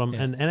down the bottom,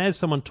 and as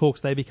someone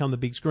talks, they become the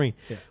big screen.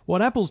 Yeah.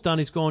 What Apple's done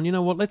is gone. You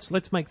know what?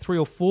 Let's make 3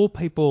 or 4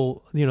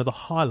 people, the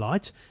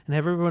highlight, and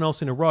have everyone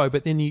else in a row.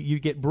 But then you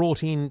get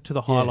brought in to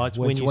the highlights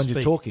when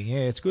you're talking. Yeah,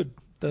 it's good.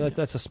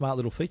 That's a smart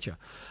little feature.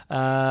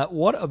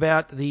 What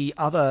about the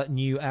other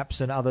new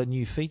apps and other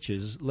new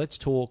features? Let's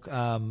talk.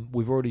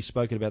 We've already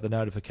spoken about the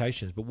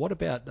notifications, but what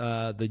about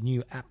the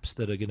new apps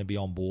that are going to be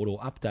on board or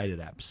updated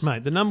apps?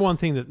 Mate, the number one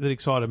thing that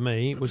excited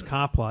me was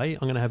CarPlay. I'm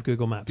going to have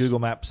Google Maps. Google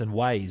Maps and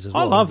Waze as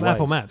well. I love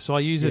Apple Maps, so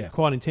I use it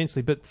quite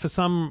intensely. But for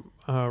some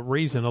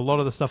reason, a lot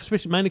of the stuff,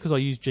 especially mainly because I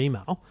use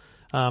Gmail,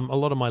 a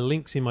lot of my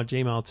links in my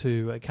Gmail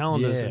to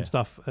calendars and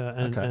stuff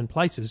and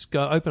places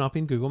open up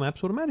in Google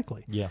Maps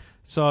automatically. Yeah.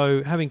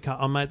 So having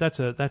mate, that's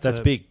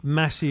big,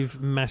 massive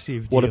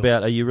deal. What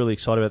about? Are you really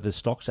excited about the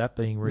Stocks app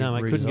being redesigned? No,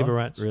 I couldn't give a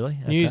rat's. Really?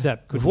 News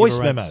app. Voice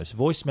memos.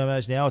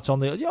 Now it's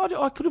on the. Yeah,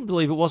 I couldn't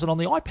believe it wasn't on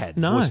the iPad.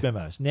 No. Voice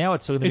memos. Now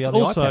it's going to be on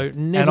also the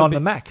iPad and on the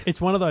Mac. It's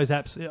one of those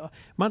apps.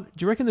 Do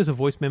you reckon there's a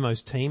voice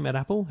memos team at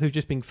Apple who've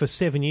just been for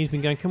 7 years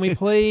been going? Can we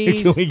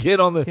please? Can we get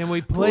on the? Can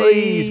we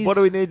please? What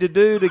do we need to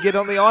do to get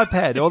on the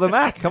iPad or the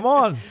Mac? Come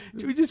on.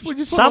 We just want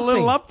a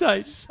little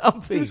update.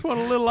 Something. We just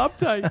want a little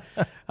update.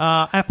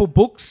 Apple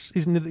Books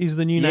is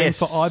the new name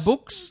for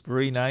iBooks.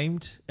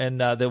 Renamed.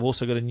 And they've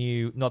also got a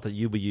new, not that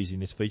you'll be using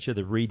this feature,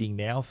 the Reading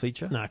Now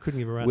feature. No, I couldn't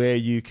give a rat's. Where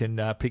you can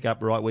pick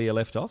up right where you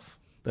left off.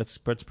 That's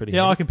pretty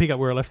Yeah, handy. I can pick up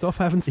where I left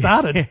off. I haven't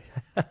started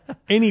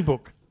any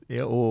book.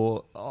 Yeah,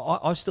 or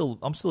I'm still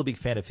a big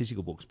fan of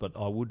physical books, but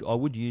I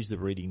would use the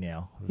Reading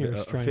Now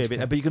a fair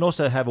bit. But you can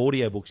also have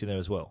audiobooks in there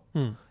as well.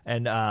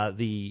 And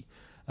I'm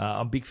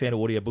a big fan of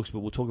audiobooks, but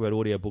we'll talk about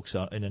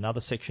audiobooks in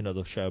another section of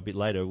the show a bit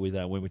later with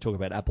when we talk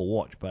about Apple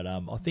Watch. But I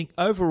think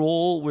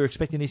overall we're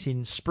expecting this in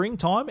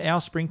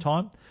our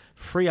springtime,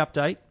 free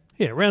update.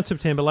 Yeah, around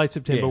September, late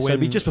September. So it'll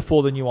be just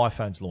before the new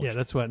iPhones launch. Yeah,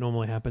 that's where it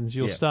normally happens.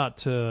 You'll start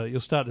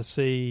to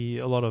see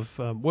a lot of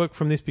work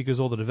from this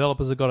because all the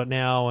developers have got it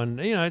now, and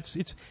it's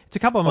a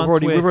couple of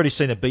months. We've already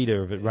seen a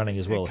beta of it running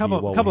as well. A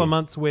couple of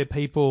months where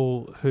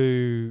people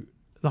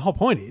the whole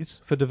point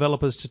is for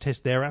developers to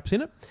test their apps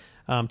in it.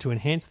 To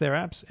enhance their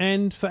apps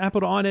and for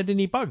Apple to iron out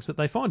any bugs that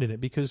they find in it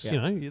because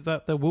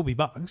there will be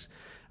bugs,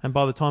 and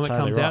by the time it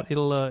comes out,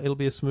 it'll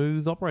be a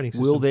smooth operating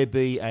system. Will there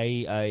be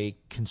a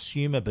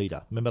consumer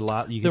beta?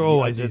 Remember, there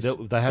always is.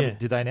 They haven't.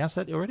 Did they announce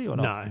that already or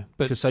not? No,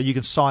 but so you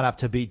can sign up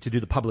to do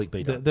the public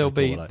beta. There'll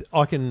be. We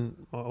don't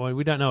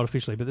know it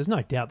officially, but there's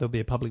no doubt there'll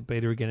be a public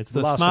beta again. It's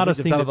the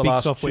smartest thing that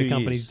big software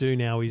companies do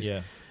now is.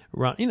 Yeah.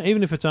 Right,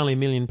 even if it's only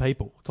 1 million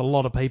people, it's a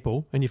lot of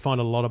people, and you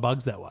find a lot of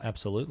bugs that way.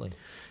 Absolutely.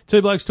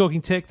 Two Blokes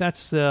Talking Tech.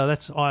 That's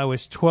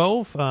iOS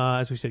 12,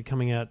 as we said,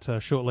 coming out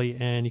shortly,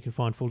 and you can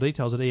find full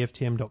details at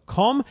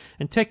EFTM.com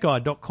and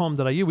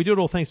techguide.com.au. We do it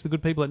all thanks to the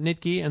good people at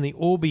Netgear, and the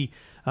Orbi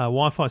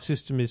Wi-Fi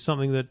system is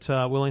something that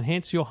will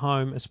enhance your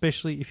home,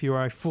 especially if you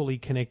are a fully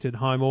connected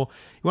home, or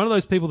you're one of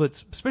those people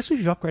that's, especially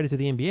if you've upgraded to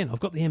the NBN. I've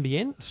got the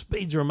NBN. The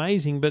speeds are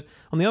amazing, but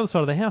on the other side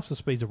of the house, the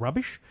speeds are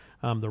rubbish.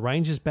 The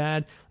range is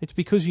bad. It's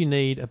because you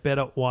need a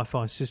better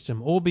Wi-Fi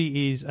system.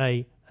 Orbi is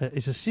a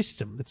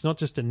system. It's not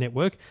just a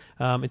network.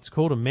 It's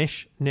called a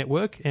mesh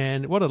network,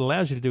 and what it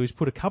allows you to do is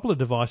put a couple of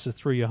devices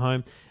through your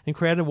home and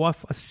create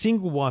a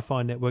single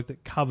Wi-Fi network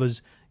that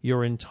covers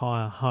your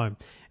entire home.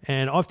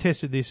 And I've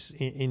tested this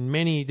in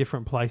many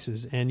different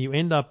places, and you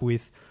end up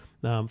with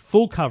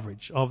full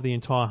coverage of the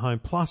entire home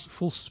plus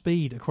full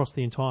speed across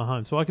the entire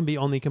home. So I can be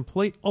on the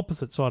complete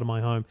opposite side of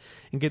my home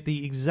and get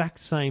the exact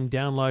same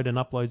download and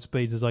upload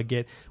speeds as I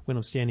get when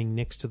I'm standing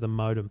next to the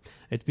modem.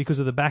 It's because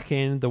of the back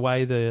end, the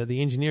way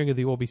the engineering of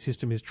the Orbi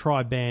system is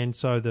tri-band,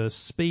 so the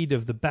speed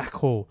of the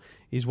backhaul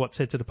is what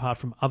sets it apart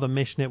from other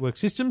mesh network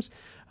systems.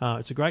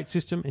 It's a great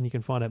system, and you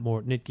can find out more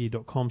at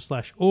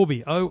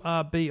netgear.com/Orbi,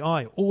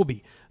 O-R-B-I,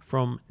 Orbi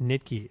from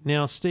Netgear.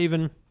 Now,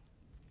 Stephen...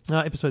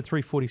 episode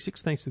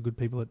 346, thanks to the good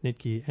people at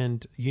Netgear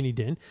and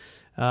Uniden.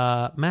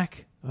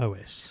 Mac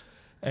OS.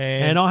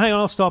 And hang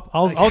on, I'll stop.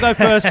 I'll go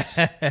first.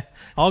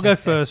 I'll go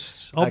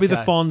first. I'll be the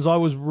Fonz. I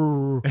was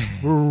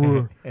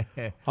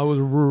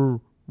wrong.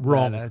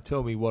 No,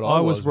 tell me what I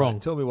was wrong.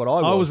 Tell me what I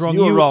was. I was wrong.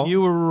 You were wrong.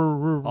 You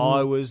were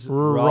I was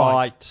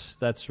right.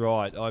 That's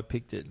right. I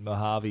picked it.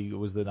 Mojave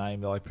was the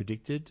name that I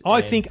predicted.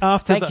 I think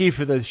after Thank you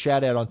for the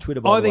shout out on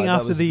Twitter, by the way. I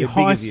think after the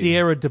High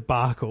Sierra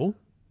debacle...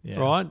 Yeah.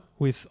 Right,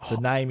 with the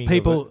naming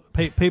people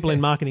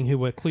in marketing who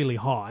were clearly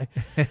high,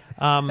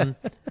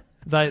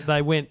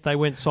 they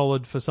went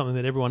solid for something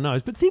that everyone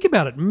knows. But think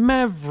about it,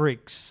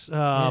 Mavericks.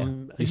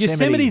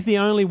 Yosemite's the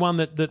only one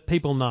that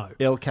people know.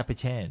 El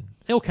Capitan.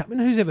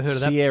 Who's ever heard of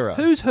that? Sierra.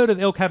 Who's heard of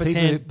El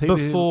Capitan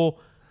before?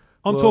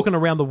 I'm talking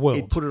around the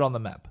world. Put it on the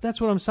map. That's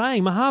what I'm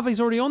saying.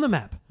 Mojave's already on the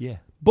map. Yeah.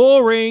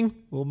 Boring.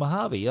 Well,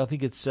 Mojave, I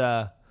think it's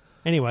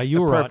anyway.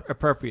 You were right.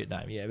 Appropriate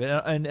name.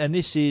 Yeah, and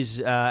this is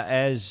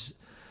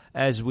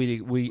as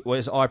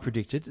I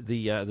predicted,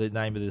 the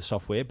name of the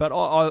software. But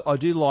I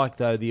do like,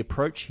 though, the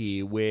approach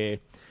here where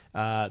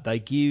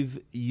they give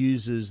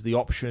users the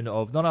option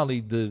of not only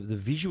the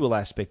visual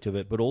aspect of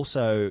it, but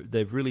also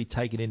they've really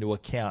taken into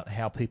account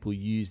how people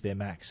use their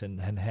Macs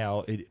and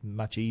how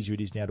much easier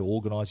it is now to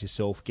organise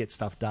yourself, get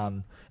stuff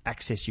done,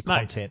 access your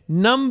content.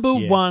 Number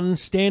one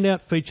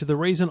standout feature, the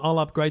reason I'll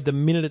upgrade the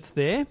minute it's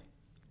there,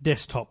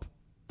 desktop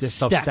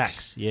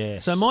stacks. Yeah.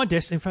 So my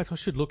desktop, in fact, I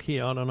should look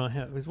here. I don't know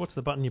what's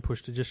the button you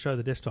push to just show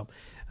the desktop?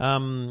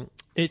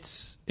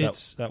 It's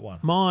that one.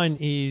 Mine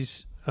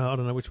is. I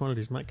don't know which one it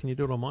is, mate. Can you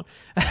do it on mine?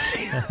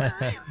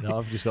 No,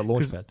 I've just got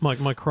Launchpad.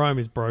 My Chrome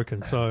is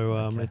broken,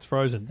 so it's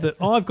frozen.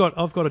 But I've got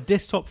a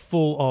desktop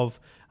full of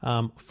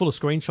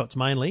screenshots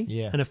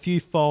mainly, and a few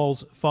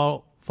folders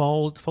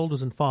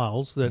and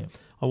files that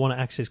I want to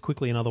access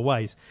quickly in other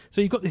ways.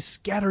 So you've got this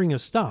scattering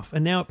of stuff,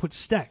 and now it puts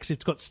stacks.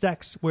 It's got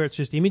stacks where it's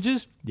just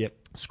images. Yep.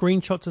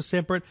 Screenshots are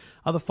separate,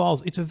 other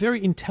files. It's a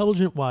very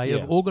intelligent way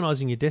of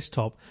organising your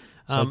desktop.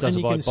 So it does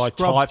and it you can by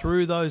scrub type,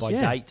 through those. by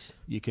date.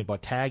 You can by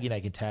tag. You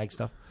can tag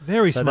stuff.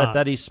 Very smart.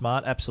 That is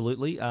smart.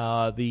 Absolutely.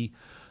 The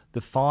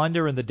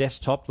Finder and the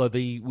desktop.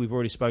 We've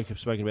already spoken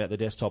about the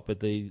desktop, but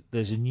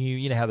there's a new.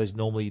 You know how there's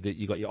normally that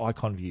you got your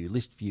icon view,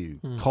 list view,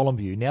 column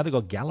view. Now they've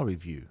got gallery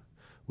view.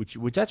 Which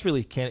that's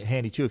really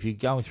handy too. If you're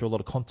going through a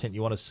lot of content,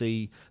 you want to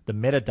see the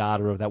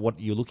metadata of that, what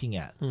you're looking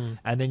at,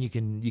 and then you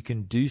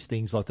can do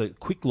things like the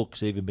quick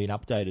looks even being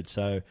updated,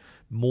 so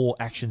more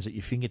actions at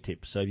your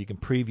fingertips. So you can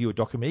preview a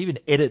document, even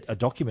edit a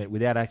document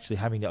without actually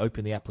having to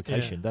open the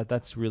application. Yeah.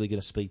 That's really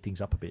going to speed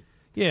things up a bit.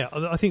 Yeah,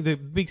 I think the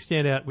big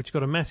standout, which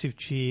got a massive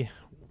cheer,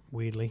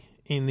 weirdly,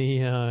 in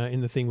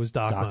the thing was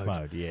dark mode. Dark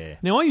mode, yeah.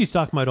 Now I use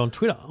dark mode on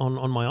Twitter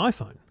on my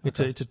iPhone. It's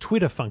a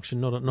Twitter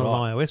function, not an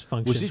iOS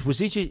function. Was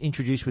this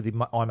introduced with the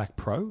iMac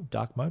Pro?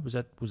 Dark mode was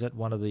that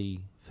one of the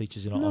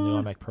features on the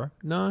iMac Pro?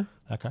 No,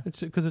 okay,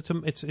 because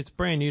it's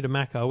brand new to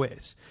Mac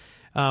OS.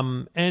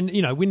 And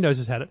Windows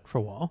has had it for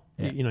a while.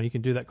 Yeah. You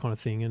can do that kind of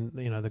thing,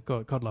 and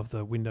God love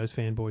the Windows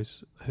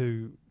fanboys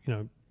who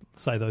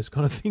say those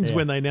kind of things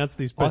when they announce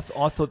these. I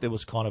thought there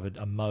was kind of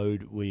a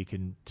mode where you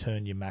can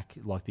turn your Mac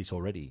like this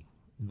already.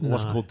 It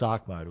wasn't called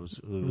dark mode. It was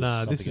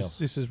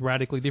this is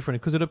radically different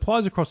because it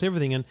applies across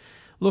everything. And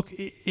look,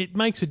 it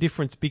makes a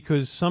difference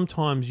because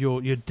sometimes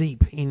you're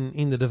deep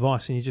in the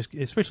device, and you just,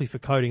 especially for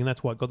coding, and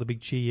that's why it got the big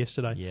cheer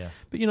yesterday. Yeah.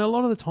 But a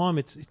lot of the time,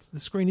 it's the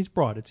screen is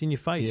bright, it's in your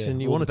face,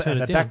 and you want to turn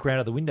it down. The background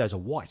of the windows are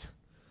white.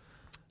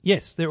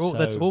 Yes,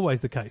 that's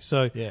always the case.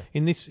 So yeah.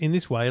 in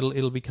this way,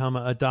 it'll become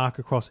a dark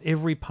across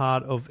every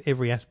part of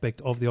every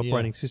aspect of the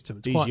operating system.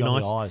 It's easy quite on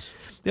nice. the eyes.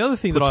 The other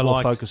thing Puts that I more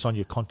liked, focus on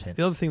your content.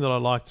 The other thing that I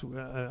liked,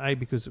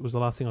 because it was the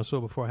last thing I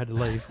saw before I had to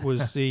leave,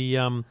 was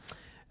the.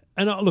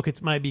 Look,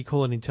 it's maybe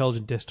call it an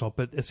intelligent desktop,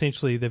 but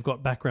essentially they've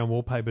got background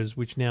wallpapers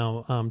which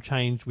now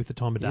change with the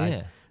time of day.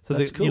 Yeah, so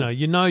that's cool.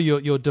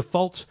 your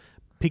default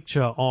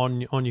picture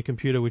on your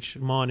computer, which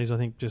mine is, I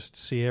think, just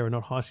Sierra,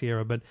 not High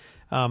Sierra, but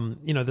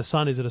the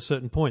sun is at a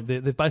certain point.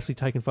 They've basically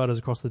taken photos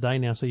across the day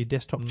now, so your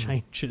desktop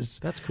changes.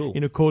 That's cool.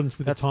 In accordance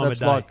with the time of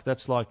day.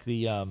 That's like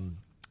the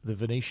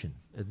Venetian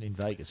in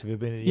Vegas. Have you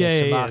been in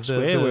St. Mark's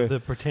Square? The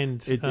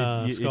pretend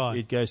sky.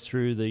 It goes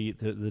through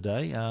the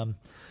day.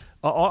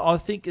 I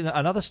think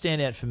another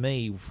standout for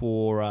me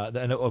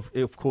and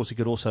of course it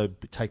could also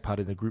take part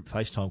in the group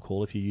FaceTime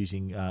call if you're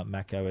using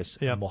Mac OS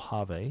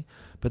Mojave,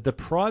 but the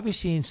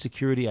privacy and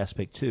security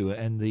aspect too,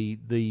 and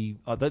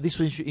this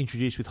was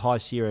introduced with High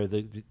Sierra,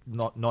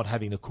 not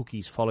having the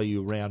cookies follow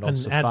you around on and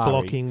Safari. Ad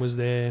blocking was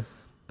there.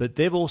 But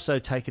they've also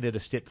taken it a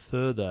step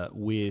further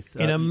with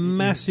in a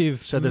massive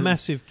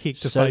kick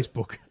to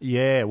Facebook.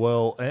 Yeah,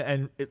 well,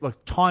 and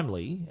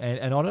timely,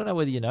 and I don't know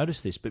whether you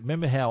noticed this, but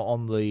remember how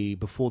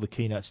before the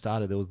keynote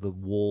started, there was the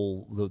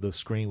wall, the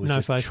screen was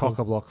just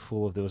chock-a-block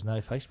full of, there was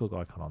no Facebook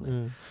icon on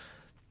there.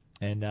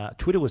 And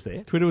Twitter was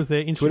there.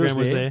 Instagram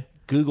was there.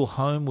 Google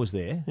Home was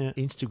there. Yeah.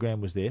 Instagram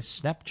was there.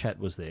 Snapchat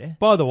was there.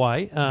 By the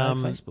way, no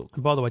Facebook.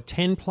 By the way,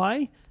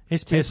 10Play,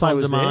 SPS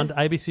On Demand,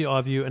 ABC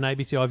iView, and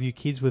ABC iView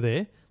Kids were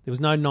there. There was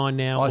no 9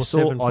 Now or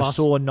 7 Plus. I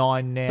saw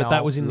 9 Now, but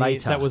that was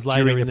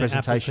later during in the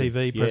presentation.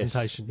 Apple TV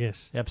presentation.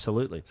 Yes,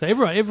 absolutely. So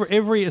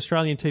every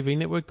Australian TV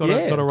network got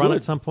a run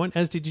at some point.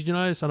 As did you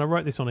notice? And I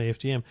wrote this on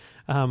EFTM.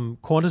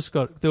 Qantas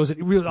got there was a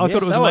real. I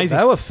thought it was amazing.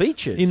 They were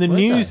featured in the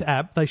news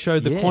app. They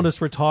showed the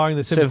Qantas retiring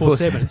the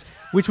 747s,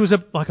 which was a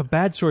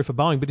bad story for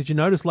Boeing. But did you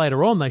notice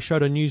later on they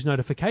showed a news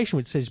notification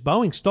which says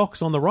Boeing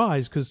stocks on the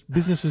rise because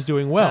business is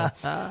doing well,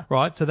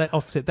 right? So that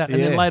offset that.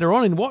 And then later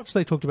on in Watch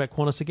they talked about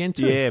Qantas again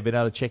too. Yeah, been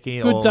able to check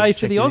in. Good day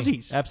for the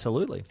Aussies.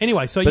 Absolutely.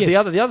 Anyway, so but the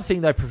other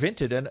thing they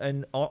prevented,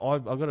 and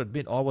I've got to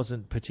admit I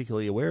wasn't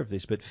particularly aware of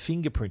this, but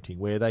fingerprinting,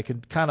 where they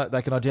can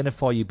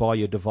identify you by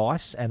your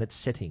device and its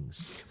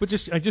settings. But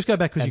just go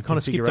back because you kind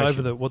of skipped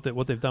over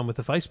what they've done with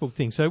the Facebook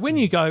thing. So when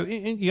you go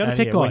to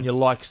Tech Guide, when you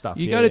like stuff,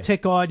 you go to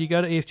Tech Guide, you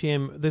go to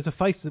EFTM.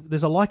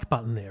 There's a like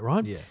button there,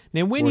 right? Yeah.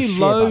 Now when you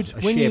load,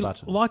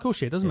 like or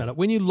share, doesn't matter.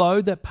 When you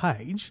load that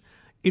page,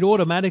 it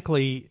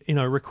automatically,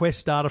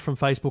 requests data from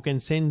Facebook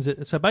and sends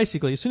it. So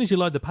basically, as soon as you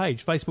load the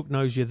page, Facebook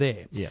knows you're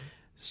there. Yeah.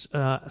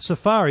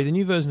 Safari, the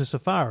new version of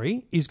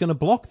Safari, is going to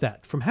block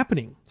that from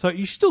happening. So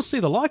you still see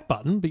the like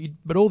button,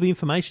 but all the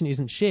information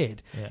isn't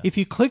shared. Yeah. If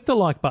you click the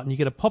like button, you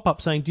get a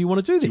pop-up saying, "Do you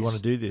want to do this? Do you want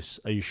to do this?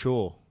 Are you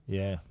sure?"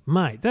 Yeah.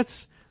 Mate,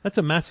 that's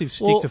a massive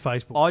stick to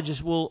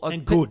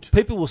Facebook. Good.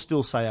 People will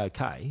still say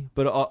okay,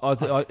 but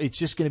it's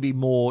just going to be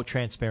more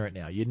transparent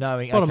now. You're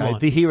knowing,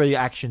 here are your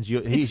actions.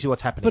 Here's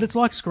what's happening. But it's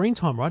like screen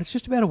time, right? It's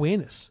just about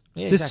awareness.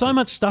 Yeah, There's so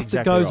much stuff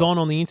that goes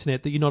on the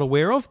internet that you're not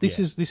aware of. This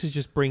is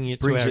just bringing it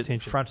to our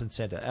attention, front and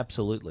center.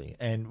 Absolutely,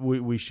 and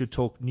we should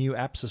talk new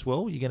apps as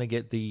well. You're going to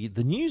get the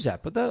news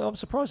app, but I'm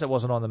surprised that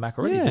wasn't on the Mac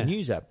already. The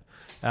news app.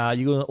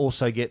 You're going to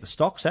also get the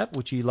Stocks app,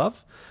 which you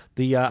love.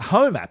 The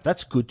Home app,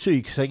 that's good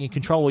too, so you can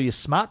control all your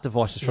smart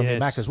devices from your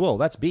Mac as well.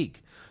 That's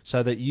big.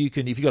 so that you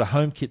can, if you've got a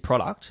HomeKit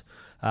product,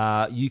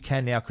 you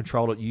can now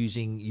control it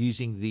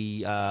using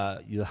the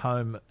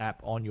Home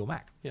app on your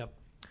Mac. Yep.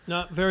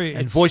 No, very.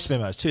 And voice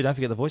memos too. Don't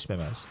forget the voice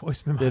memos.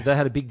 Voice memos. They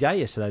had a big day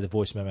yesterday, the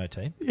voice memo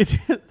team.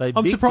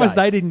 I'm surprised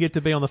they didn't get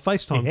to be on the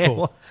FaceTime call.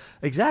 Well,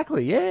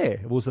 exactly, yeah.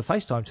 It was the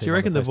FaceTime team. Do you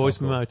reckon the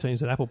voice memo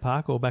team's at Apple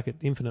Park or back at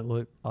Infinite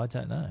Loop? I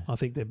don't know. I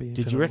think they'd be.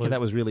 Did you reckon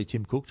that was really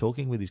Tim Cook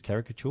talking with his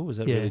caricature? Was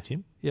that really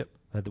Tim? Yep.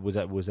 Was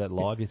that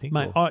live, you think?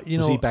 Mate,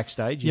 was he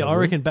backstage? Yeah, I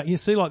reckon. You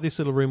see, like this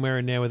little room we're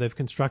in now where they've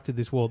constructed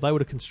this wall, they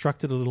would have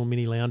constructed a little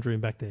mini lounge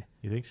room back there.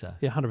 You think so?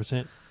 Yeah,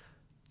 100%.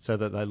 So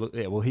that they look,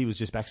 well, he was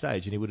just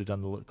backstage and he would have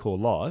done the call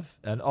live.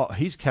 And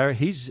his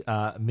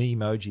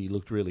memoji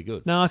looked really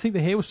good. No, I think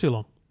the hair was too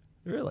long.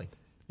 Really?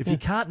 If you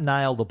can't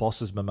nail the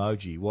boss's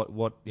memoji,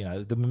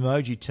 the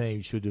memoji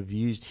team should have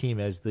used him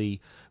as we've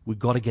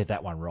got to get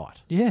that one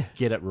right. Yeah.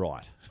 Get it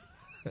right.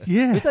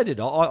 Yeah. Which they did.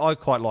 I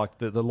quite liked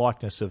the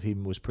likeness of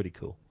him was pretty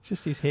cool. It's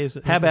just his hair's.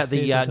 How about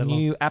the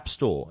new App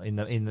Store in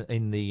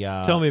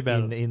the Tell me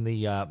about in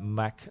the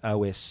Mac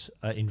OS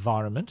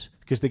environment?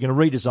 Because they're going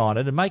to redesign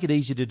it and make it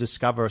easier to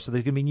discover. So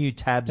there's going to be new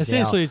tabs.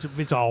 Essentially,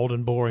 it's old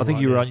and boring. I think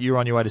you were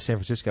on your way to San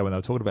Francisco when they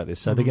were talking about this.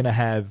 So they're going to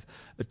have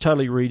a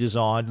totally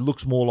redesigned.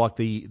 Looks more like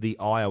the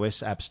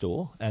iOS App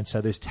Store, and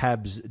so there's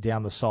tabs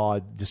down the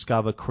side: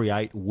 discover,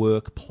 create,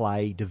 work,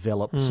 play,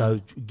 develop. So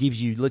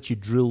it lets you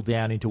drill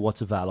down into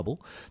what's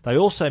available. They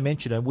also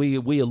mentioned, and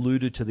we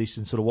alluded to this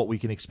in sort of what we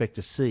can expect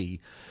to see.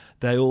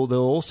 They'll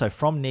also,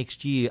 from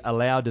next year,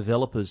 allow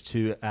developers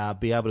to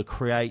be able to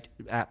create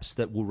apps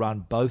that will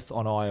run both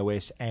on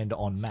iOS and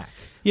on Mac.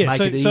 Yeah,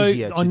 Make it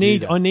easier to do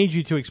that. I need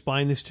you to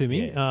explain this to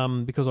me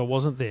because I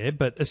wasn't there.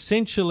 But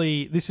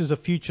essentially, this is a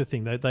future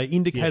thing. They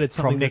indicated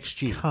something from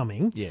next year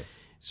coming. Yeah.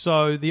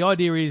 So the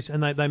idea is,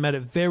 and they made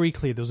it very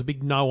clear, there was a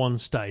big no on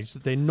stage,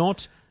 that they're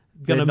not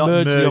going to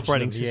merge the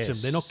operating system.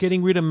 Yes. They're not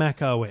getting rid of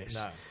Mac OS.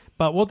 No.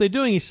 But what they're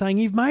doing is saying,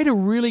 you've made a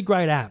really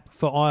great app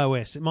for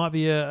iOS. It might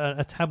be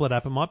a tablet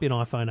app. It might be an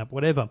iPhone app,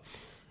 whatever.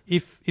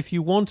 If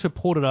you want to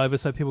port it over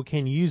so people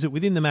can use it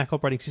within the Mac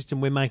operating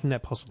system, we're making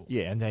that possible.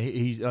 Yeah, and I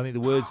think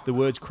the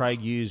words Craig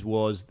used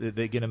was that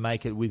they're going to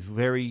make it with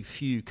very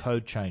few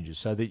code changes,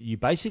 so that you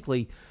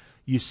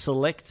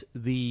select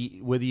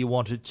whether you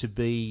want it to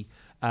be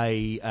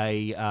a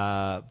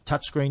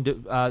touchscreen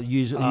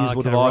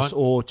usable device, right,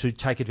 or to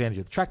take advantage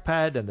of the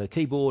trackpad and the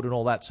keyboard and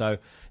all that. So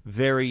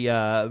very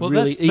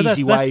really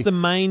easy way. That's the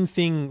main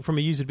thing from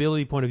a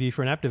usability point of view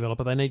for an app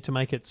developer. They need to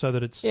make it so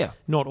that it's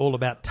not all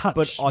about touch.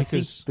 But I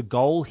think the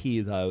goal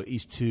here, though,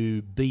 is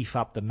to beef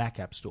up the Mac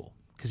App Store,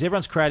 because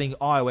everyone's creating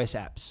iOS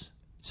apps.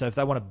 So if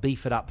they want to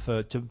beef it up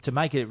to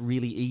make it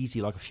really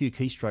easy, like a few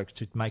keystrokes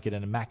to make it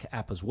in a Mac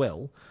app as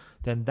well,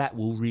 then that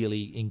will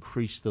really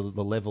increase the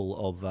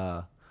level of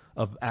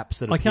apps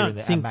that appear in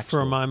the Mac Store. I can't think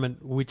for a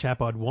moment which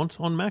app I'd want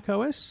on Mac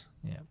OS.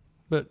 Yeah,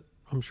 but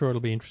I'm sure it'll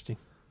be interesting.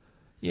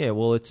 Yeah,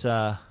 well, it's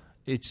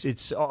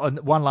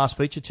one last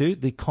feature too,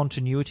 the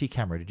continuity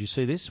camera. Did you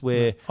see this?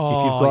 Where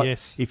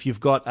if you've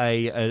got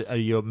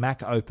your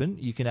Mac open,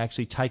 you can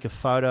actually take a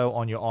photo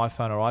on your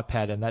iPhone or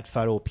iPad, and that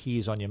photo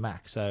appears on your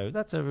Mac. So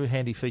that's a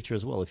handy feature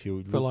as well if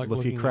you're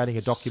creating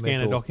a document,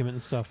 scan a document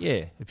and stuff.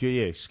 Yeah, if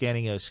you're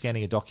scanning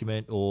a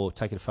document or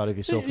taking a photo of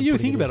yourself. You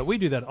think about it. We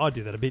do that. I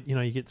do that a bit.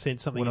 You get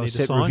sent something you need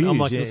to sign. Reviews, I'm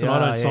like, listen,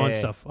 I don't sign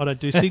stuff. I don't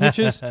do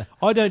signatures.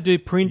 I don't do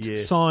print,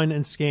 sign,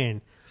 and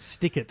scan.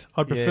 Stick it.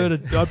 I'd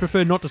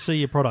prefer not to see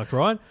your product,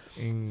 right?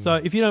 So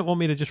if you don't want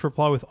me to just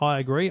reply with I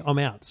agree, I'm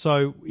out.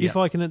 So if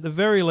I can at the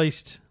very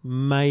least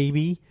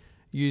maybe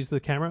use the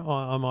camera,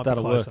 I might be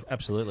closer. That'll work,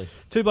 absolutely.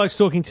 Two Blokes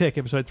Talking Tech,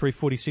 episode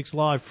 346,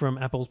 live from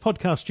Apple's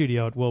podcast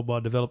studio at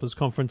Worldwide Developers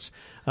Conference.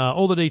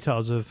 All the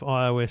details of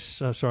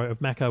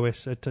Mac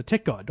OS at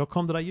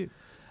techguide.com.au.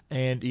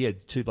 And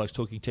Two Blokes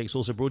Talking Tech is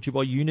also brought to you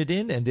by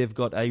Uniden, and they've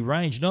got a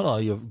range not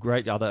only of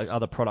great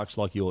other products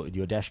like your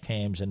dash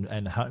cams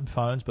and home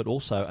phones, but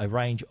also a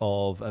range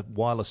of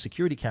wireless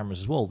security cameras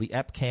as well. The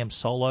App Cam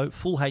Solo,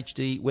 full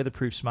HD,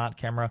 weatherproof smart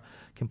camera,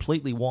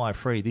 completely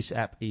wire-free. This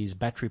app is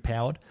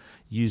battery-powered,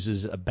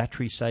 uses a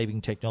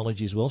battery-saving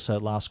technology as well, so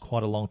it lasts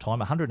quite a long time.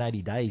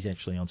 180 days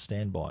actually on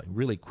standby.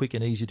 Really quick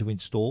and easy to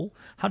install.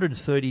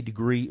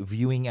 130-degree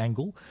viewing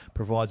angle,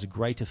 provides a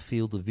greater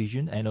field of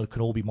vision, and it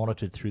can all be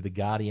monitored through the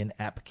Guardian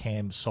App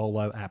Cam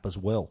Solo app as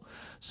well.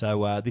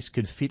 So this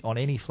can fit on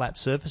any flat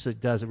surface.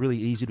 It does it really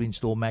easy to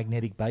install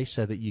magnetic base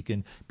so that you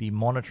can be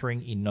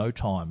monitoring in no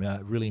time.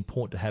 Really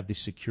important to have this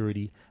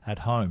security at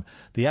home.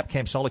 The App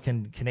Cam Solo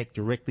can connect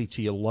directly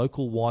to your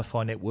local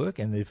Wi-Fi network,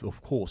 and there,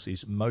 of course,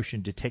 is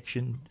motion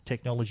detection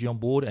technology on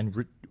board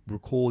and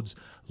records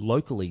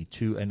locally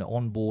to an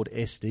onboard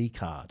SD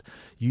card.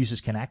 Users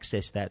can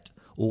access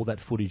all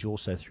that footage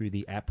also through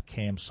the App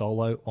Cam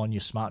Solo on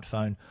your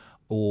smartphone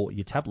or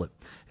your tablet.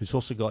 It's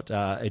also got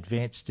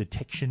advanced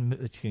detection,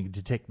 it can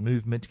detect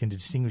movement, can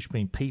distinguish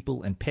between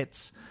people and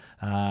pets,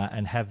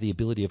 and have the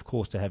ability, of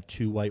course, to have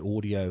two-way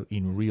audio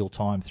in real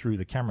time through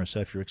the camera.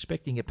 So if you're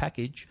expecting a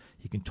package,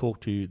 you can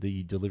talk to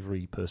the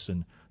delivery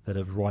person that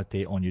are right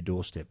there on your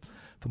doorstep.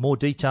 For more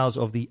details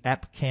of the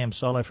App Cam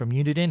Solo from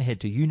Uniden,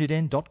 head to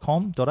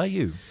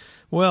uniden.com.au.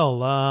 Well,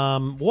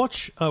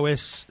 Watch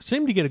OS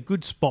seemed to get a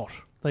good spot.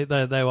 They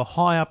were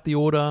high up the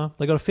order.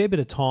 They got a fair bit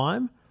of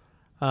time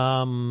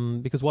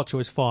because Watch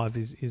OS 5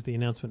 is the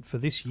announcement for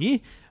this year.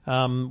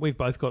 We've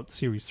both got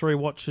Series 3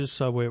 watches,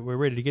 so we're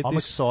ready to get I'm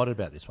this. excited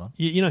about this one.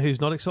 You know who's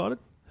not excited?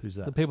 Who's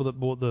that? The people that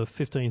bought the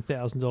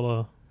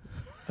 $15,000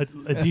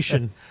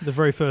 edition, the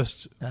very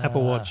first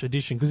Apple Watch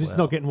edition, because it's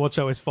not getting Watch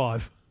OS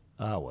 5.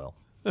 Oh, well.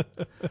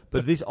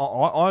 But this, the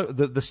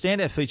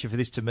standout feature for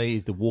this to me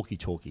is the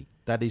walkie-talkie.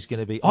 That is going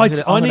to be. I'm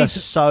going to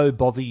so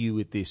bother you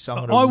with this.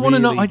 I want to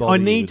know. I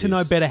need to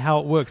know better how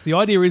it works. The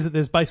idea is that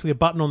there's basically a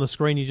button on the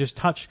screen you just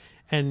touch,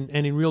 and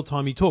in real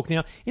time you talk.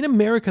 Now, in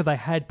America, they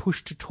had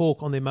push to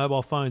talk on their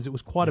mobile phones. It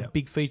was quite a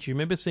big feature. You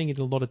remember seeing it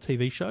in a lot of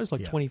TV shows,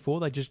 like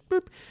 24. They just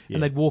boop,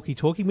 and they'd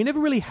walkie-talkie. We never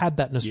really had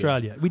that in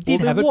Australia. We did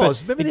have it,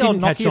 but remember it the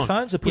old didn't catch Nokia on.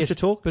 phones, the push to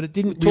talk, but it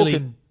didn't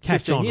really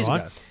catch on, years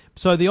right? ago.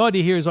 So the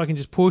idea here is I can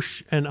just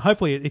push, and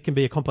hopefully it can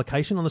be a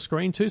complication on the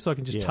screen too, so I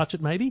can just touch it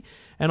maybe,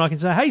 and I can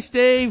say, "Hey,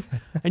 Steve,"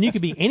 and you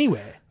could be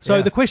anywhere.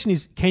 So the question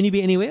is, can you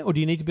be anywhere, or do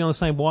you need to be on the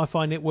same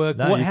Wi-Fi network?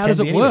 No, how does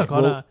it work?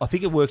 Well, I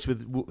think it works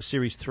with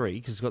Series 3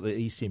 because it's got the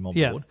eSIM on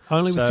board.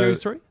 Only with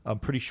Series 3? I'm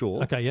pretty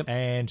sure. Okay, yep.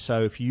 And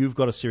so if you've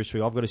got a Series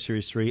 3, I've got a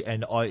Series 3,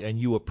 and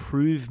you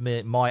approve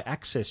my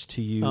access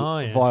to you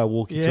via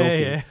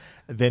walkie-talkie,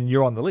 then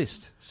you're on the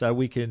list. So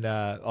we can,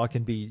 I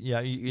can be,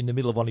 in the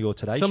middle of one of your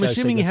Today Show. So I'm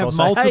assuming you have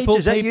multiple multiple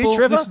is that people. You,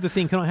 Trevor? This is the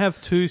thing. Can I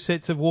have 2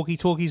 sets of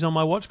walkie-talkies on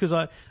my watch? Because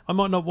I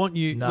might not want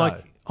you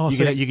like. Oh,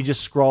 you can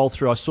just scroll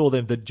through. I saw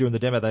them during the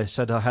demo. They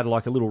said I had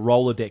like a little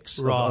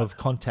Rolodex of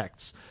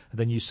contacts. And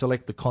then you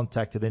select the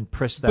contact and then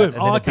press that, and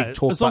then a big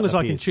talk as long as I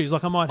appears. can choose.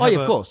 Like I might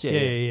have of course,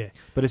 yeah.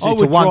 But it's a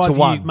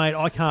one-to-one. Mate,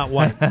 I can't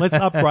wait. Let's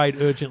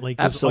upgrade urgently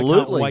because Absolutely. I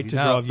can't wait to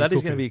drive you. That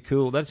is going to be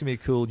cool. That's going to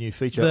be a cool new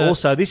feature. The,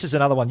 also, this is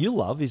another one you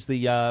love, is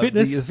the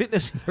fitness. The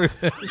fitness.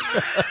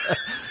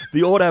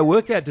 The auto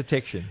workout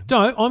detection.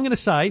 I'm going to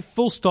say,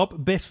 full stop,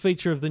 best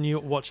feature of the new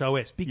Watch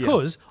OS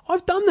because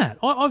I've done that.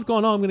 I've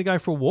gone, I'm going to go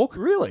for a walk.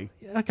 Really?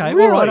 Okay,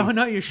 really? all right, I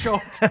know you're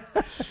shocked.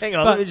 Hang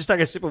on, let me just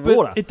take a sip of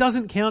water. It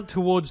doesn't count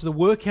towards the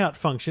workout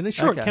function. And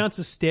sure, it counts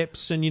as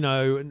steps,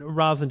 and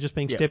rather than just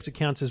being steps, it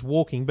counts as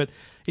walking, but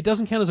it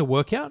doesn't count as a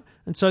workout.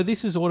 And so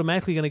this is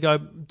automatically going to go,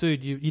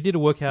 dude, you did a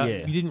workout,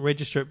 you didn't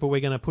register it, but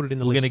we're going to put it in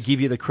the list. We're going to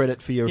give you the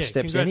credit for your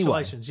steps anyway.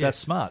 Congratulations, yes. That's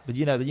smart. But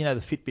the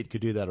Fitbit could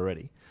do that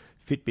already.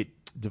 Fitbit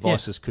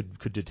devices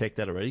could detect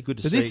that already. Good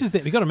to see. This is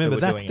you've got to remember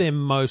that's their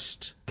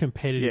most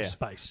competitive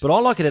space. But I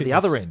like it at the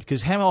other end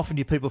because how often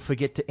do people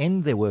forget to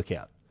end their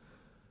workout?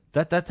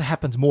 That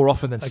happens more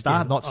often than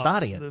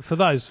starting it. For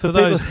those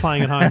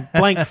playing at home,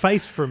 blank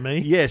face from me.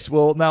 Yes,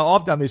 well, no,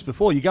 I've done this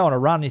before. You go on a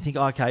run, and you think,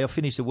 okay, I'll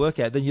finish the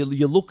workout. Then you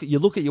look at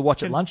your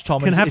watch at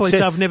lunchtime. Can happily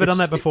say I've never done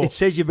that before. It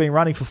says you've been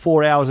running for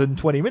 4 hours and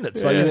 20 minutes.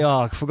 So you think,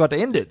 I forgot to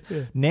end it.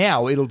 Yeah.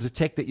 Now it'll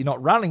detect that you're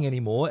not running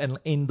anymore and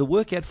end the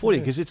workout for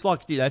you because it's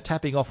like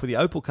tapping off with the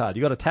Opal card.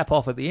 You got to tap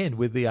off at the end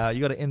with the you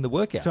got to end the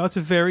workout. So it's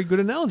a very good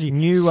analogy.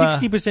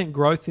 60%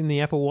 growth in the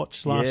Apple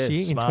Watch last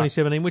year in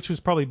 2017, which was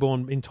probably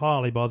born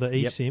entirely by the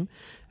eSIM.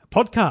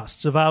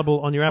 Podcasts available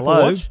on your Apple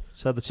Watch.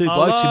 So the two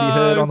blokes can be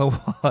heard on the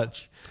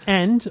watch.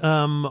 And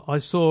I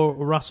saw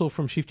Russell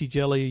from Shifty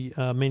Jelly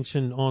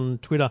mention on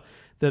Twitter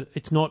that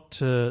it's not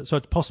so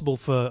it's possible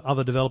for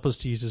other developers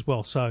to use as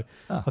well. So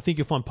I think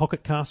you'll find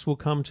Pocket Casts will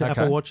come to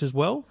Apple Watch as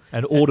well,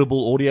 and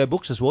Audible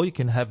audiobooks as well. You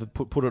can have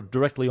put it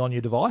directly on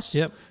your device.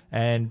 Yep.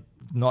 And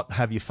not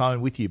have your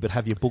phone with you, but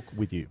have your book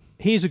with you.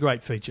 Here's a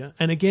great feature,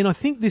 and again, I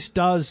think this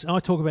does. I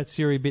talk about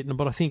Siri a bit,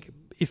 but I think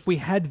if we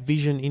had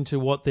vision into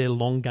what their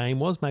long game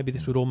was, maybe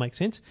this would all make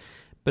sense.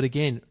 But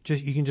again,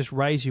 you can just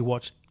raise your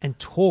watch and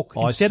talk.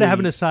 Instead of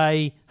having to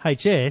say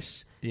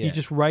HS, you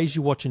just raise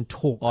your watch and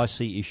talk. I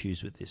see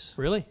issues with this.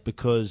 Really?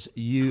 Because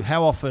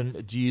how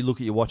often do you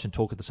look at your watch and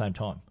talk at the same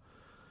time?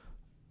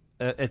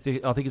 I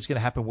think it's going to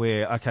happen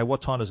where, okay,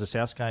 what time does the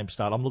South game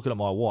start? I'm looking at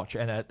my watch,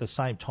 and at the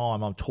same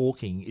time I'm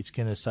talking, it's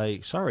going to say,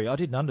 sorry, I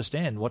didn't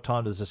understand. What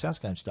time does the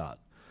South game start?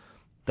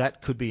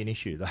 That could be an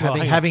issue.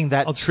 Having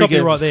that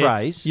trigger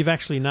phrase. You've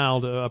actually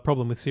nailed a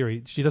problem with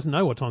Siri. She doesn't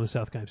know what time the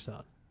South game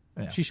start.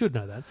 Yeah. She should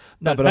know that.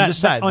 No, but I'm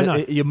just saying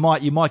that you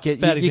might get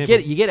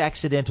you get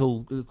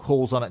accidental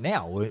calls on it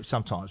now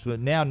sometimes. But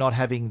now not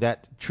having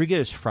that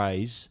triggers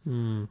phrase,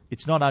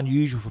 it's not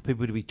unusual for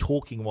people to be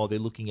talking while they're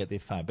looking at their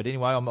phone. But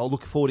anyway, I'll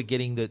look forward to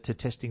getting to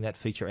testing that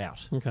feature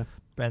out. Okay.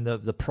 And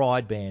the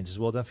Pride bands as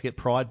well. Don't forget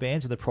Pride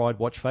bands and the Pride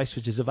watch face,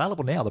 which is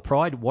available now. The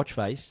Pride watch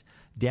face.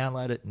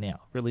 Download it now.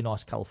 Really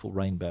nice, colourful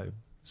rainbow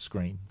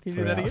screen. Can you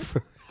do that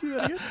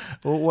again?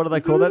 Well, what do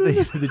they call that?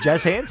 The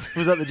jazz hands?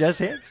 Was that the jazz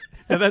hands?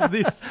 Yeah, that's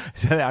this.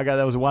 Okay,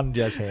 that was one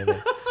jazz hand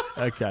there.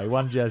 Okay,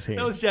 one jazz hand.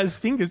 That was jazz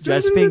fingers.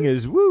 Jazz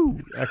fingers.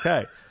 Woo.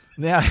 Okay.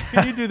 Now,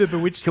 can you do the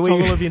bewitched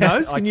toggle of your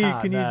nose? Can you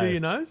do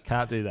your nose?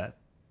 Can't do that.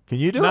 Can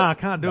you do it? No, I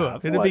can't do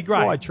it. It'd be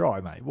great. Why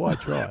try, mate? Why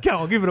try?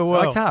 Come on, give it a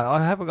whirl. I can't.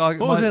 I have a guy.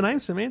 What was her name?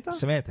 Samantha?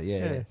 Samantha,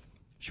 yeah.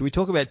 Should we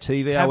talk about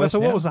TV? Tabitha,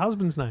 what was the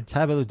husband's name?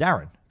 Tabitha,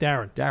 Darren.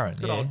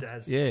 Good yeah. old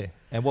Daz. Yeah.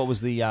 And what was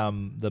the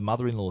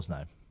mother-in-law's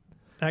name?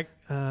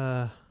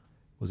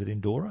 Was it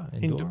Indora?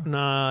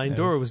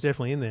 Indora was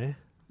definitely in there.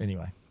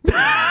 Anyway.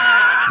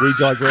 We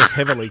digress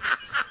heavily.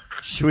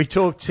 Should we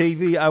talk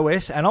TV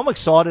OS? And I'm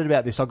excited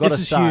about this. I've got to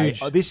say,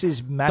 huge. This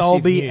is massive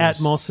Dolby news.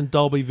 Atmos and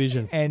Dolby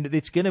Vision. And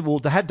it's going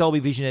to have Dolby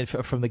Vision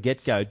from the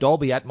get-go.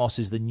 Dolby Atmos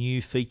is the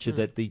new feature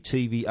that the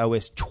TV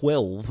OS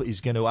 12 is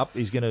going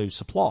to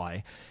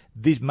supply.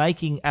 This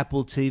making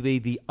Apple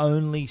TV the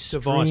only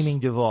streaming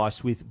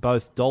device with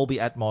both Dolby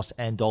Atmos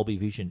and Dolby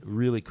Vision.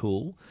 Really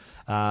cool.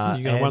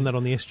 You're going to run that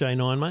on the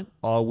SJ9, mate?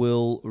 I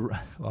will.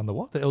 On the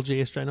what? The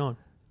LG SJ9.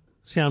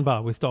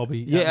 Soundbar with Dolby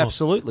Yeah, Atmos.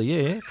 absolutely.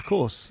 Yeah, of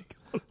course.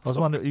 I was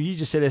wondering. You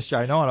just said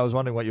SJ9. I was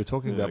wondering what you were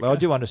talking about, but I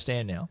do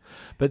understand now.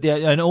 But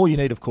and all you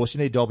need, of course, you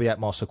need Dolby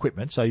Atmos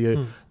equipment. So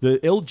the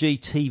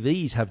LG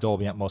TVs have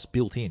Dolby Atmos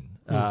built in.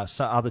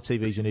 So other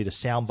TVs, you need a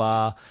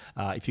soundbar.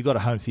 If you've got a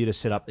home theater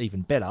set up,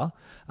 even better.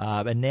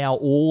 And now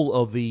all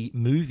of the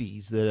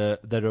movies that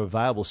are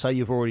available. Say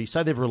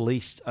they've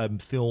released a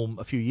film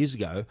a few years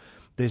ago.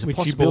 There's a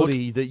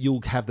possibility that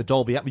you'll have the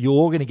Dolby Atmos.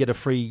 You're going to get a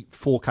free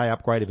 4K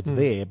upgrade if it's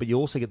there, but you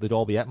also get the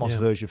Dolby Atmos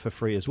version for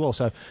free as well.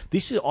 So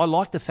I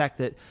like the fact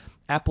that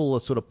Apple are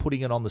sort of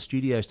putting it on the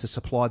studios to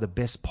supply the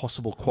best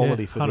possible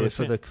quality for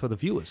the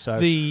viewers. So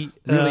really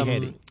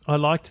handy. I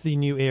liked the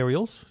new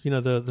aerials. You know,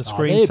 the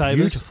screensavers. They're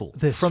beautiful.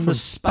 They're from the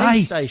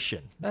space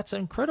station. That's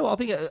incredible. I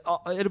think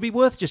it'll be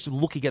worth just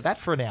looking at that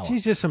for an hour.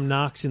 Geez, there's some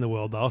narcs in the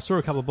world, though. I saw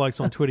a couple of blokes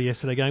on Twitter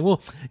yesterday going,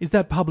 well, is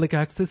that public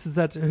access? Is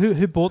that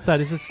who bought that?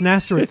 Is it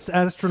NASA? It's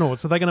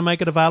astronauts. Are they going to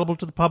make it available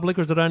to the public,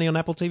 or is it only on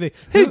Apple TV?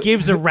 Who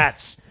gives a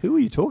rat's? Who are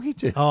you talking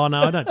to? Oh,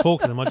 no, I don't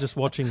talk to them. I'm just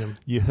watching them.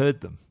 You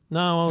heard them.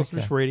 No, I was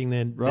just reading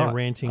their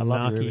ranting,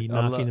 narky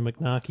and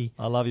McNarky.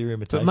 I love your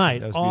imitation.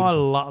 But, mate, I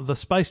love the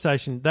space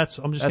station.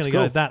 I'm just going to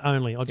go that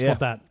only. I just want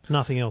that,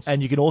 nothing else.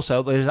 And you can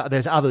also,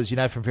 there's others,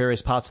 from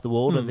various parts of the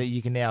world, and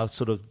you can now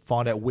sort of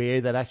find out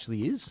where that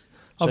actually is.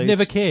 So I've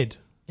never cared.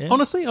 Yeah.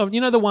 Honestly,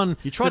 the one...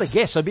 You try to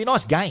guess. It'd be a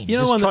nice game. You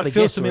know, the one that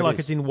feels to me like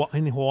it's in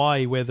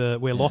Hawaii where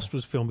Lost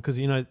was filmed, because,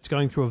 it's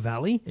going through a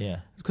valley. Yeah.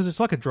 Because it's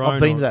like a drone.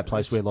 I've been to that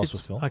place where Lost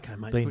was filmed. Okay,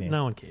 mate.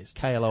 No one cares.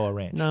 KLOA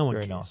Ranch. No one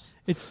Very cares. Nice.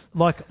 It's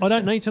like, I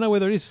don't need to know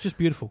where it is. It's just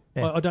beautiful.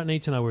 Yeah. I don't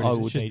need to know where it is.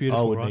 It's just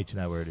beautiful, I would need to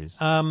know where it is.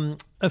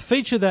 A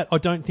feature that I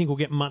don't think will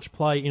get much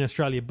play in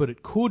Australia, but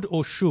it could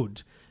or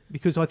should,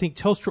 because I think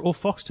Telstra or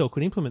Foxtel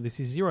could implement this,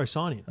 is zero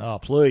sign-in. Oh,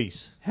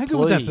 please. How good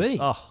would that be?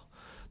 Oh.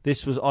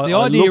 The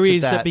idea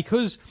is that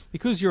because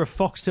you're a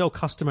Foxtel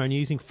customer and you're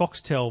using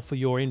Foxtel for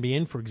your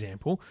NBN, for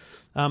example,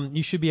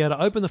 you should be able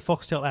to open the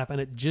Foxtel app and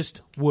it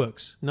just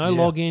works. No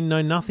login,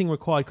 no nothing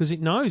required, because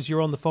it knows you're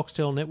on the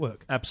Foxtel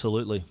network.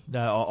 Absolutely. No,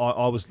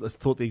 I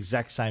thought the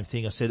exact same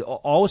thing. I said I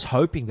was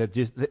hoping that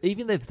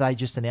even if they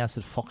just announced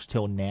that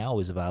Foxtel Now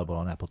is available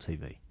on Apple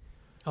TV.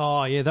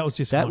 Oh, yeah, that was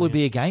just that would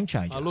be a game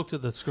changer. I looked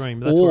at the screen,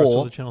 but that's where I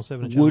saw the Channel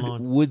 7 and Channel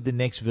 9. Would the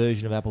next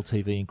version of Apple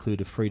TV include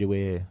a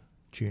free-to-air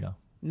tuner?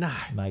 No.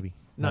 Maybe.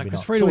 No,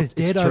 because free-to-air is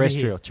dead over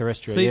here.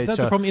 Terrestrial. See, that's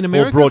the problem in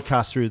America. Or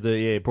broadcast through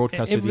the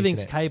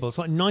everything's cable. It's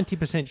like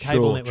 90%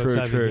 cable networks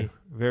over here.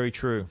 Very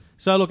true.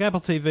 So look, Apple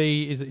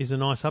TV is a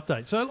nice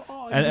update. So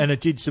and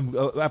it did some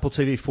Apple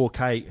TV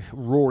 4K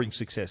roaring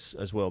success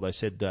as well. They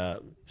said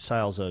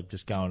sales are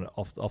just going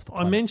off the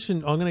planet.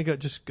 I'm going to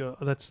go.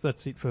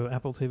 That's it for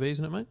Apple TV,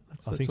 isn't it, mate?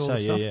 I think so.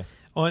 Yeah.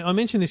 I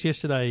mentioned this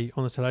yesterday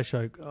on the Today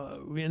Show,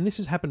 and this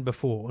has happened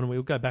before. And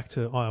we'll go back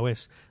to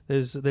iOS.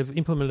 They've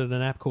implemented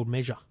an app called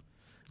Measure.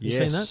 You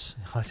seen that?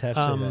 I have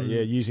seen that.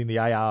 Yeah, using the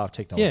AR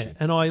technology. Yeah,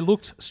 and I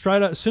looked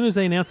straight up, as soon as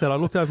they announced that, I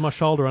looked over my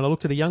shoulder and I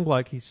looked at a young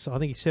bloke. I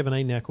think he's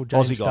 17 now, called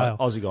James Dale.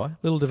 Aussie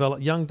guy.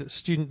 Young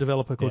student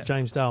developer called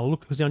James Dale. I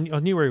looked because I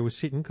knew where he was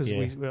sitting because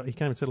he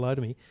came and said hello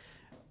to me,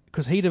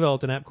 because he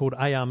developed an app called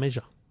AR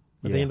Measure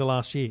at the end of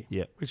last year,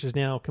 which is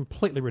now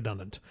completely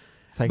redundant.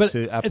 Thanks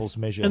to Apple's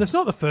Measure. And it's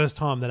not the first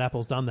time that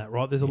Apple's done that,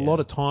 right? There's a lot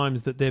of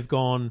times that they've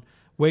gone,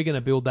 we're going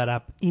to build that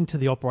app into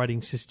the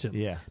operating system.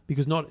 Yeah.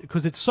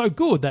 Because it's so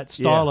good, that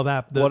style of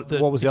app. What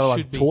was the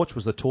other one? Torch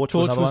was the Torch.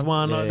 Torch was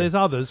one. There's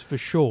others for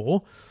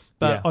sure.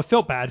 But I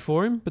felt bad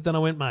for him. But then I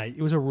went, mate,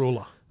 it was a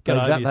ruler.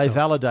 They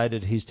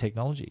validated his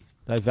technology.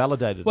 They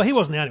validated it. Well, he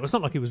wasn't the only one. It's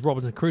not like he was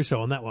Robinson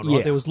Crusoe on that one, right?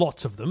 Yeah. There was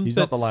lots of them. He's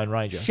not the Lone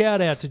Ranger. Shout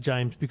out to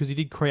James, because he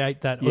did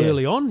create that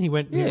early on. He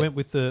went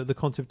with the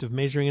concept of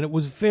measuring, and it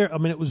was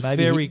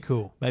very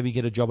cool. Maybe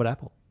get a job at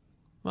Apple.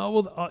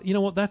 Well, you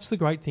know what? That's the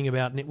great thing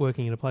about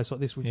networking in a place like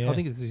this. Which I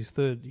think this is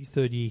his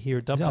third year here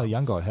at Dubbo. He's a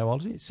young guy. How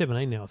old is he?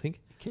 17 now, I think.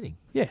 You're kidding?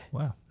 Yeah.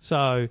 Wow.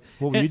 So,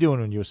 what were you doing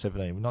when you were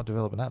 17? Not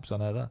developing apps, I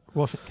know that.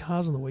 Washing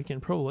cars on the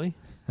weekend, probably.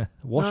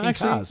 Washing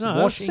cars? No,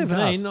 washing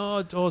 17.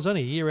 Cars. I was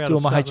only a year out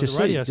of the radio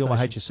station. Doing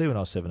my HSC when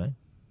I was 17.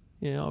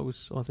 Yeah,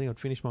 I think I'd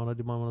finished mine. I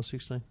did mine when I was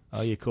 16.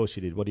 Oh, yeah, of course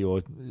you did. What are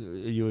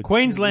you?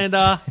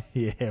 Queenslander.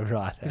 Yeah,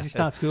 right. Because you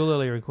start school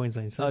earlier in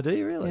Queensland. So. Oh, do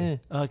you really? Yeah.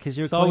 Oh, because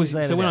you're a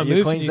Queenslander so when now. I You're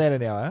moved a Queenslander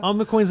now, eh? I'm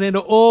a Queenslander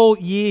all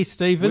year,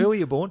 Stephen. Where were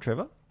you born,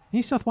 Trevor?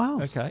 New South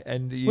Wales. Okay.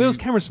 And where was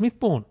Cameron Smith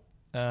born?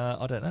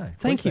 I don't know.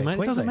 Thank you, mate.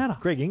 It doesn't matter.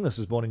 Greg Inglis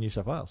was born in New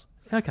South Wales.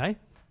 Okay.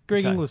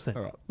 Greg Inglis then.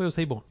 All right. Where was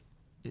he born?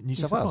 New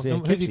South Wales. Yeah,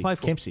 who did he play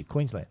for? Kempsey,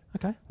 Queensland.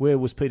 Okay. Where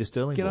was Peter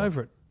Sterling born? Get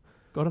over it.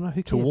 Got to know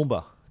who cares.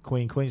 Toowoomba.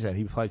 Queensland.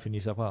 He played for New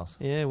South Wales.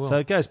 Yeah, well. So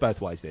it goes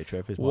both ways there,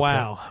 Trev.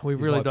 Wow,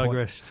 we've really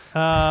digressed.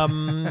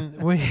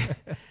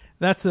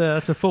 That's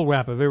a full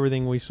wrap of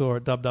everything we saw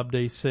at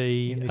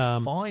WWDC. In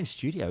this fine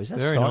studio. Is that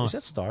very nice.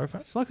 Is that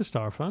styrofoam? It's like a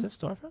styrofoam. Is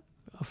that styrofoam?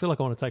 I feel like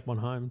I want to take one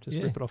home, just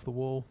rip it off the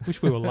wall.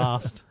 Wish we were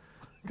last.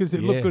 Because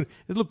it looked good.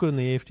 It looked good in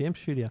the EFTM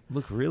studio.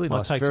 Looked really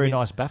nice. Very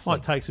nice baffling.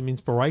 Might take some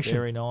inspiration.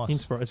 Very nice.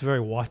 It's very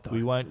white though.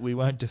 We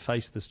won't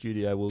deface the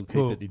studio. We'll keep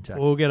it intact.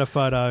 We'll get a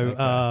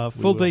photo.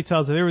 Okay, full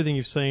details of everything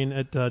you've seen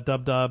at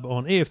dubdub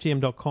on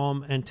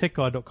EFTM.com and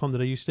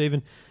techguide.com.au.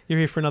 Stephen, you're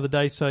here for another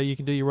day, so you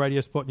can do your radio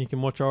spot and you can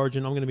watch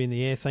Origin. I'm going to be in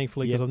the air,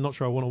 thankfully, because I'm not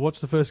sure I want to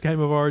watch the first game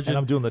of Origin. And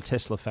I'm doing the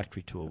Tesla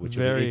factory tour, which is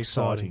very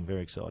exciting.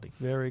 Very exciting.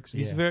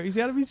 He's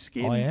out of his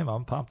skin. I am.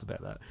 I'm pumped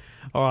about that.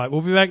 All right,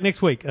 we'll be back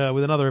next week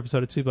with another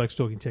episode of Two Blokes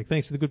Talking Tech.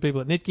 Thanks to the good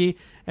people at Netgear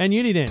and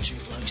Uniden. Two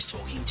Blokes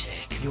Talking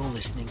Tech. You're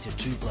listening to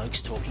Two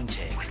Blokes Talking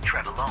Tech with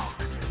Trevor Long.